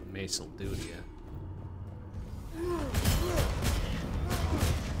a mace will do to you.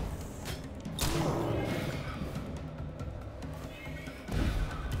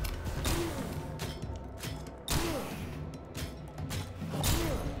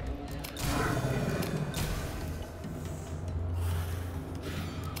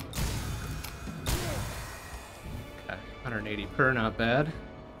 Okay, 180 per, not bad.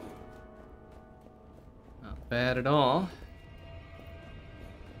 Not bad at all.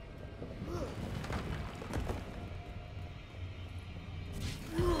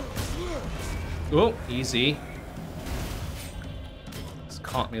 Oh, easy. Just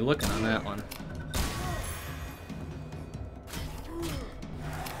caught me looking on that one.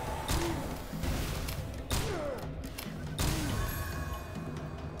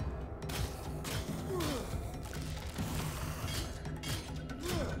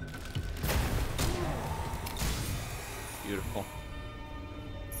 Beautiful.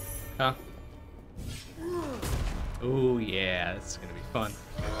 Huh? Oh yeah, this is gonna be fun.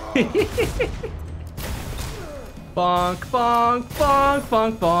 Bonk, bonk, bonk,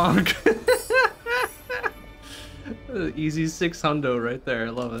 bonk, bonk. Easy 600 right there, I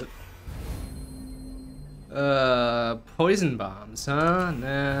love it. Poison bombs, huh?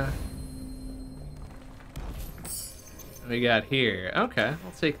 Nah. What we got here? Okay,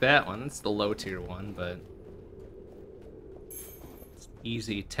 I'll take that one. It's the low tier one, but it's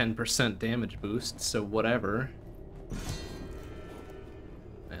easy 10% damage boost, so whatever.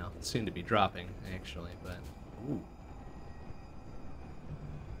 Well, it seemed to be dropping, actually, but... Ooh.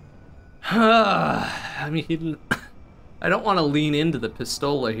 I mean, I don't want to lean into the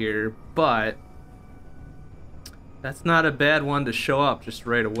pistola here, but that's not a bad one to show up just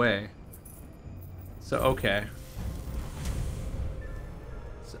right away. So, okay.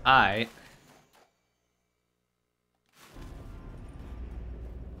 So,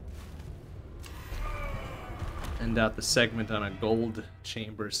 end out the segment on a gold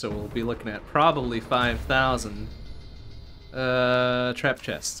chamber, so we'll be looking at probably 5,000. Trap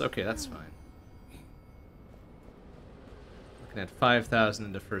chests. Okay, that's fine. Looking at 5,000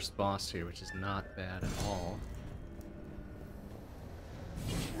 into first boss here, which is not bad at all.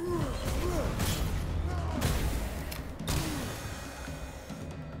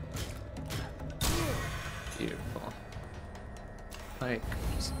 Beautiful. Pike,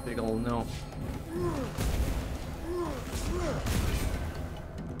 just a big old note.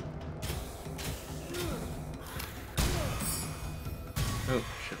 Oh,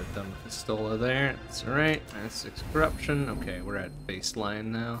 should have done the pistola there. That's alright. That's 6 corruption. Okay, we're at baseline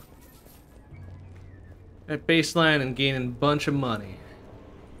now. At baseline and gaining a bunch of money.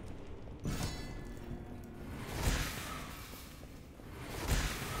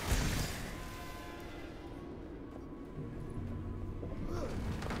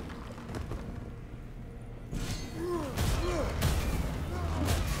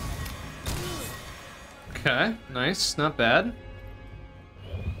 Okay, nice, not bad.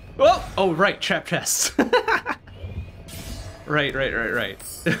 Oh, oh right, trap chests. right.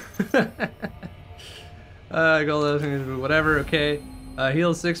 Gold, whatever. Okay,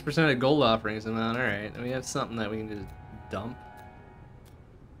 heal 6% of gold offerings amount. All right, and we have something that we can just dump.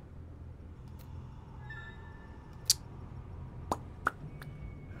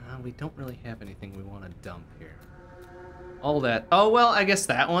 We don't really have anything we want to dump here. All that. Oh well, I guess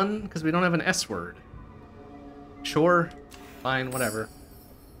that one because we don't have an S word. Sure, fine, whatever.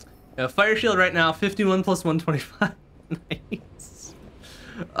 Fire shield right now, 51 plus 125. Nice.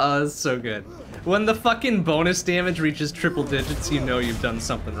 That's so good. When the fucking bonus damage reaches triple digits, you know you've done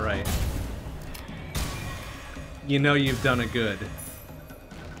something right. You know you've done a good.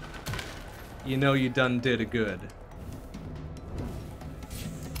 You know you did a good.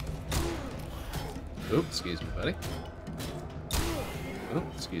 Oops, excuse me, buddy. Oh,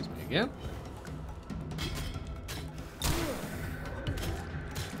 excuse me again.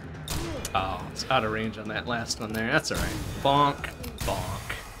 Oh, it's out of range on that last one there. That's alright. Bonk.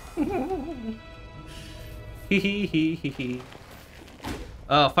 Bonk. Hee.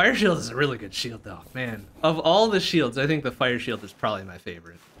 Oh, fire shield is a really good shield though. Man, of all the shields, I think the fire shield is probably my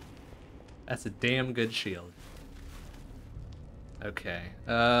favorite. That's a damn good shield. Okay.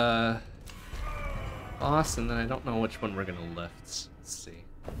 Boss, and then I don't know which one we're gonna lift. Let's see.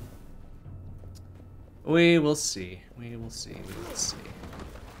 We will see.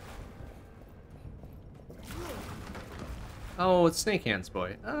 Oh, it's Snake Hands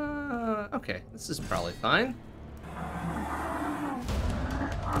Boy. Okay, this is probably fine.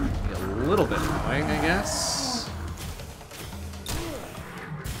 Be a little bit annoying, I guess.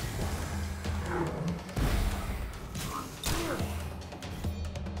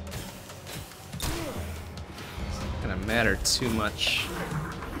 It's not gonna matter too much.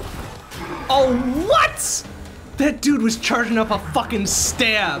 Oh, what? That dude was charging up a fucking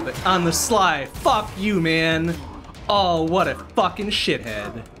stab on the sly. Fuck you, man. Oh, what a fucking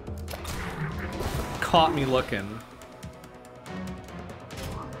shithead. Caught me looking.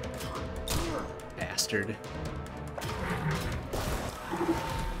 Bastard.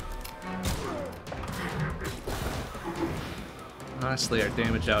 Honestly, our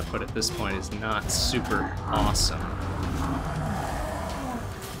damage output at this point is not super awesome.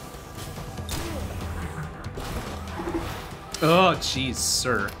 Oh, jeez,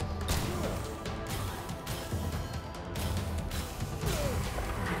 sir.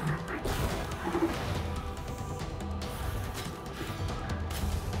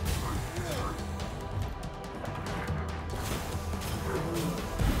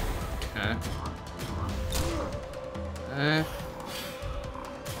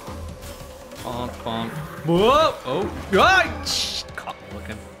 Bonk. Whoa! Oh! Ah! Caught me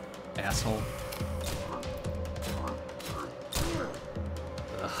looking. Asshole.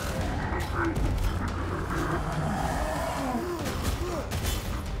 Ugh.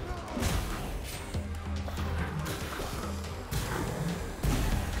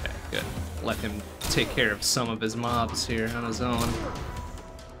 Okay, good. Let him take care of some of his mobs here on his own.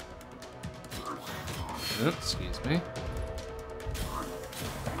 Oh, excuse me.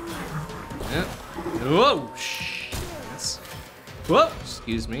 Yeah. Whoa! Shh. Yes. Whoa!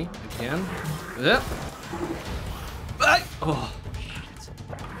 Excuse me again. Yeah. Oh, shit.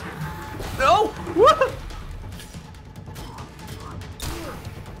 No! Woo!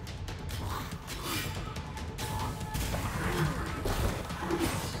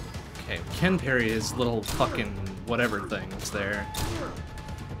 Okay, we can parry his little fucking whatever things there.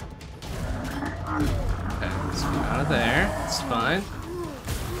 Okay, let's get out of there. It's fine.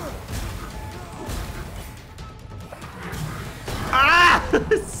 Ah!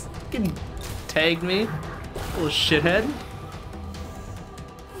 This fucking tagged me. Little shithead.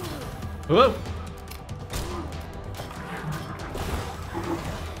 Whoa!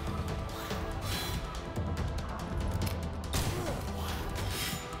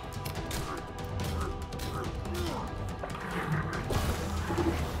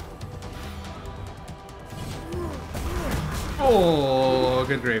 Oh,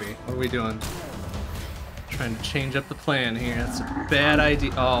 good gravy. What are we doing? Trying to change up the plan here. That's a bad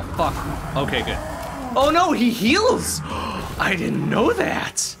idea. Oh, fuck. Okay, good. Oh no, he heals! I didn't know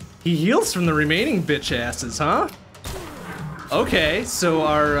that! He heals from the remaining bitch asses, huh? Okay, so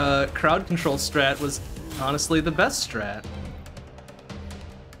our crowd control strat was honestly the best strat.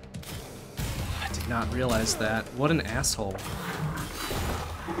 I did not realize that. What an asshole.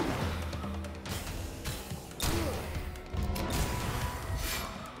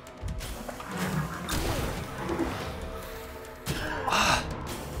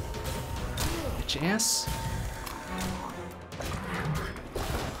 Bitch ass.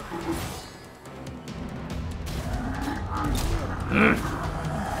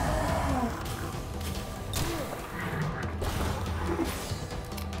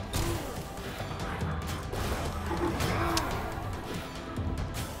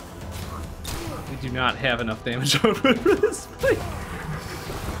 We do not have enough damage output for this fight.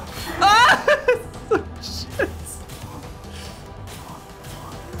 Ah! Shit.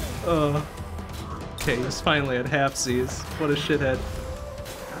 Oh. Okay, he's finally at halfsies. What a shithead.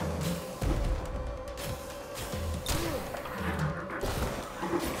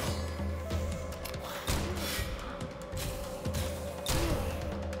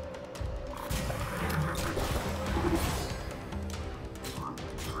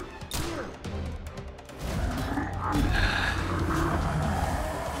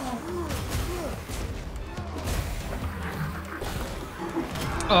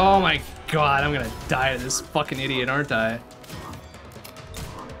 Oh my god, I'm gonna die to this fucking idiot, aren't I?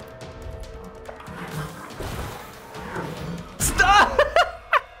 Stop!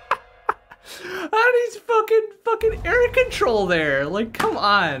 How did he fucking air control there? Like, come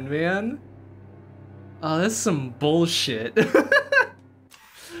on, man. Oh, that's some bullshit. That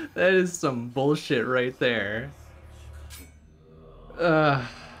is some bullshit right there.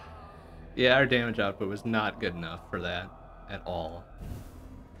 Yeah, our damage output was not good enough for that at all.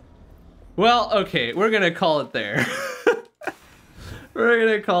 Well, okay, we're gonna call it there. We're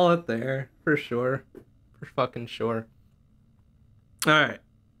gonna call it there, for sure. For fucking sure. Alright.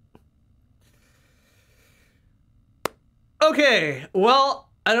 Okay, well,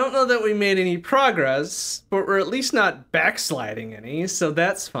 I don't know that we made any progress, but we're at least not backsliding any, so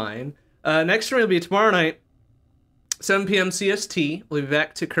that's fine. Next stream will be tomorrow night, 7 p.m. CST. We'll be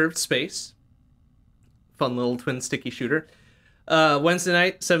back to Curved Space. Fun little twin sticky shooter. Wednesday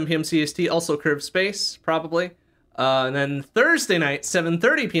night, 7 p.m. CST, also Curved Space, probably. And then Thursday night,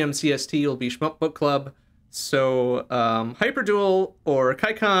 7:30 p.m. CST, will be Shmup Book Club. So, Hyperduel or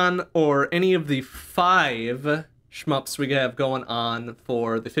Kaikon or any of the 5 shmups we have going on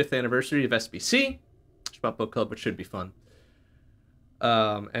for the 5th anniversary of SBC. Shmup Book Club, which should be fun.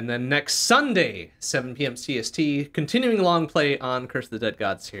 And then next Sunday, 7 p.m. CST, continuing long play on Curse of the Dead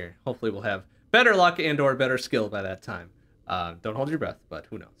Gods here. Hopefully we'll have better luck and or better skill by that time. Don't hold your breath, but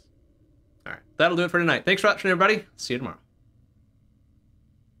who knows. All right, that'll do it for tonight. Thanks for watching, everybody. See you tomorrow.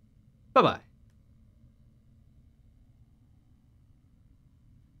 Bye-bye.